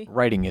 Absolutely.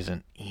 writing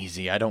isn't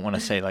easy. I don't want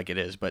to say like it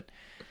is, but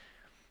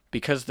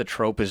because the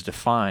trope is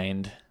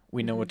defined,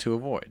 we know what to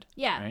avoid.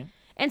 Yeah. Right?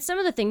 And some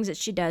of the things that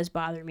she does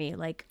bother me.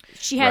 Like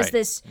she has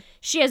this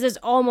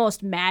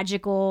almost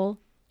magical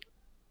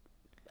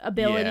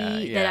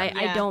ability that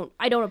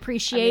I don't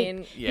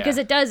appreciate because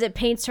it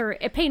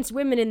paints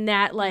women in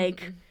that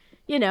like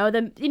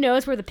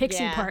it's where the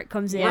Pixie part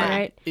comes in,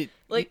 right? It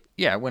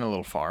went a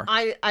little far.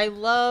 I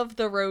love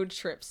the road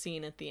trip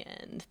scene at the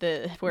end,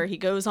 where he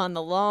goes on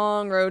the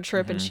long road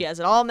trip and she has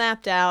it all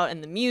mapped out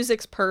and the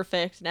music's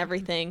perfect and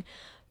everything.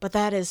 But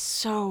that is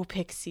so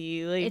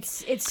Pixie. Like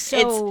it's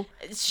so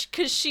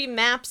because she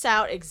maps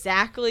out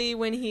exactly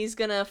when he's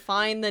gonna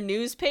find the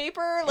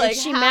newspaper. Like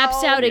she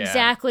maps out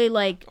exactly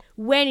like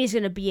when he's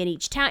gonna be in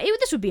each town.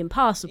 This would be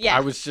impossible.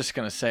 I was just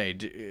gonna say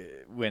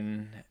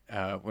when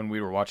we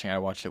were watching, I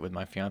watched it with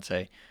my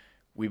fiance.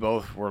 We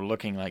both were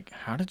looking like,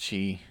 how did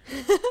she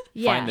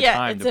find the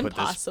time to put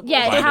impossible. this?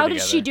 Yeah, how together?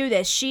 did she do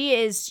this? She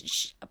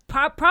is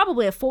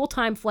probably a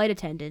full-time flight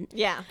attendant.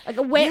 Yeah. Like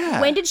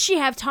when did she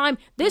have time?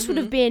 This would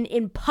have been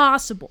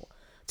impossible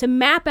to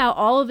map out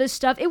all of this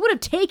stuff. It would have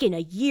taken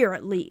a year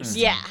at least.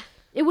 Yeah.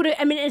 It would have.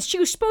 I mean, and she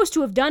was supposed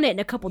to have done it in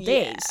a couple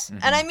days.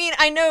 And I mean,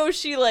 I know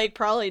she like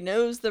probably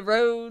knows the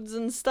roads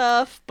and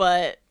stuff,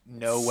 but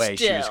no way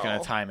she was going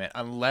to time it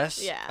unless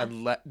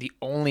the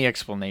only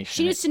explanation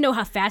she needs to know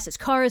how fast his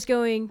car is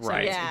going.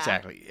 Right,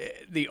 exactly.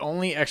 The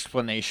only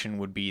explanation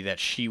would be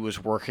that she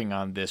was working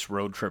on this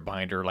road trip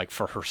binder like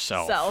for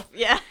herself.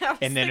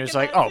 And then it's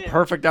like,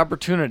 perfect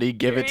opportunity,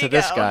 give it to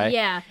this guy.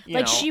 Yeah,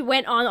 like she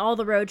went on all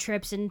the road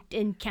trips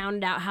and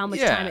counted out how much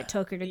time it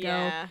took her to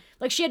go.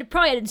 Like she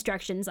probably had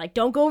instructions like,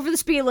 don't go over the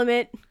speed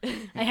limit.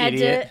 I had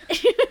to.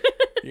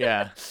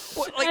 Yeah.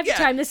 Well, like, I have to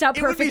time this out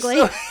perfectly.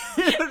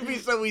 It would be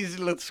so easy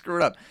to screw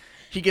it up.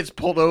 He gets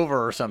pulled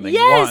over or something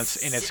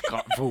once, and it's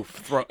gone.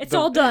 It's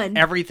all done.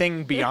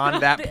 Everything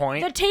beyond that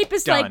point. The tape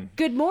is done. like,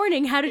 "Good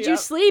morning. How did you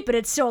sleep?" And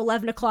it's still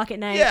 11 o'clock at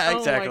night. Yeah,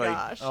 exactly.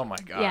 Oh my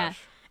gosh. Yeah.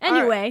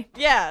 Anyway.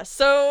 Yeah.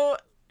 So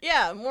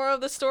more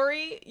of the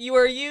story: you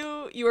are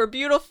you. You are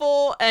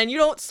beautiful, and you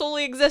don't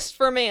solely exist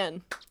for a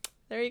man.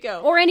 There you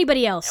go. Or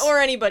anybody else. Or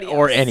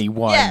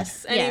anyone.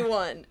 Yes,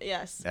 anyone.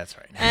 Yes. That's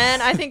right.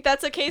 And I think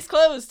that's a case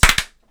closed.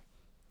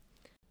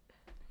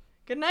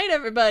 Good night,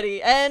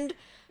 everybody. And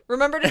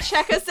remember to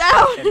check us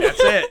out. And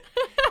that's it.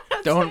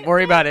 Don't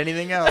worry about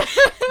anything else.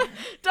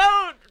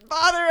 Don't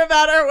bother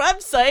about our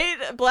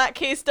website,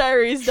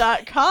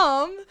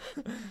 blackcasediaries.com.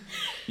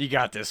 You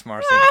got this,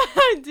 Marcy.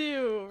 I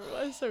do.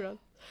 I'm so good.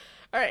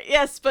 All right,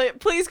 yes, but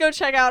please go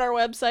check out our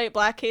website,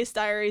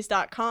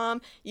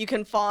 blackcasediaries.com. You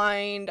can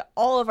find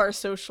all of our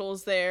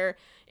socials there,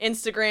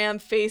 Instagram,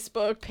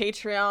 Facebook,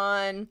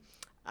 Patreon.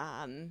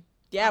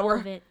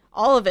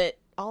 All of it.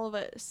 All of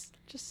us.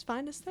 Just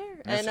find us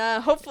there. That's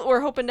and hopefully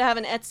we're hoping to have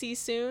an Etsy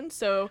soon,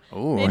 so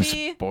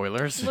maybe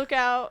spoilers. Look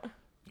out.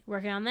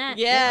 Working on that.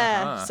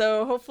 Yeah,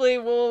 so hopefully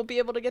we'll be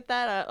able to get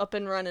that up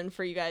and running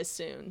for you guys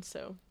soon.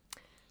 So,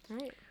 all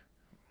right.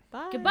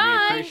 Bye.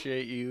 Goodbye. We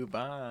appreciate you.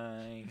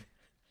 Bye.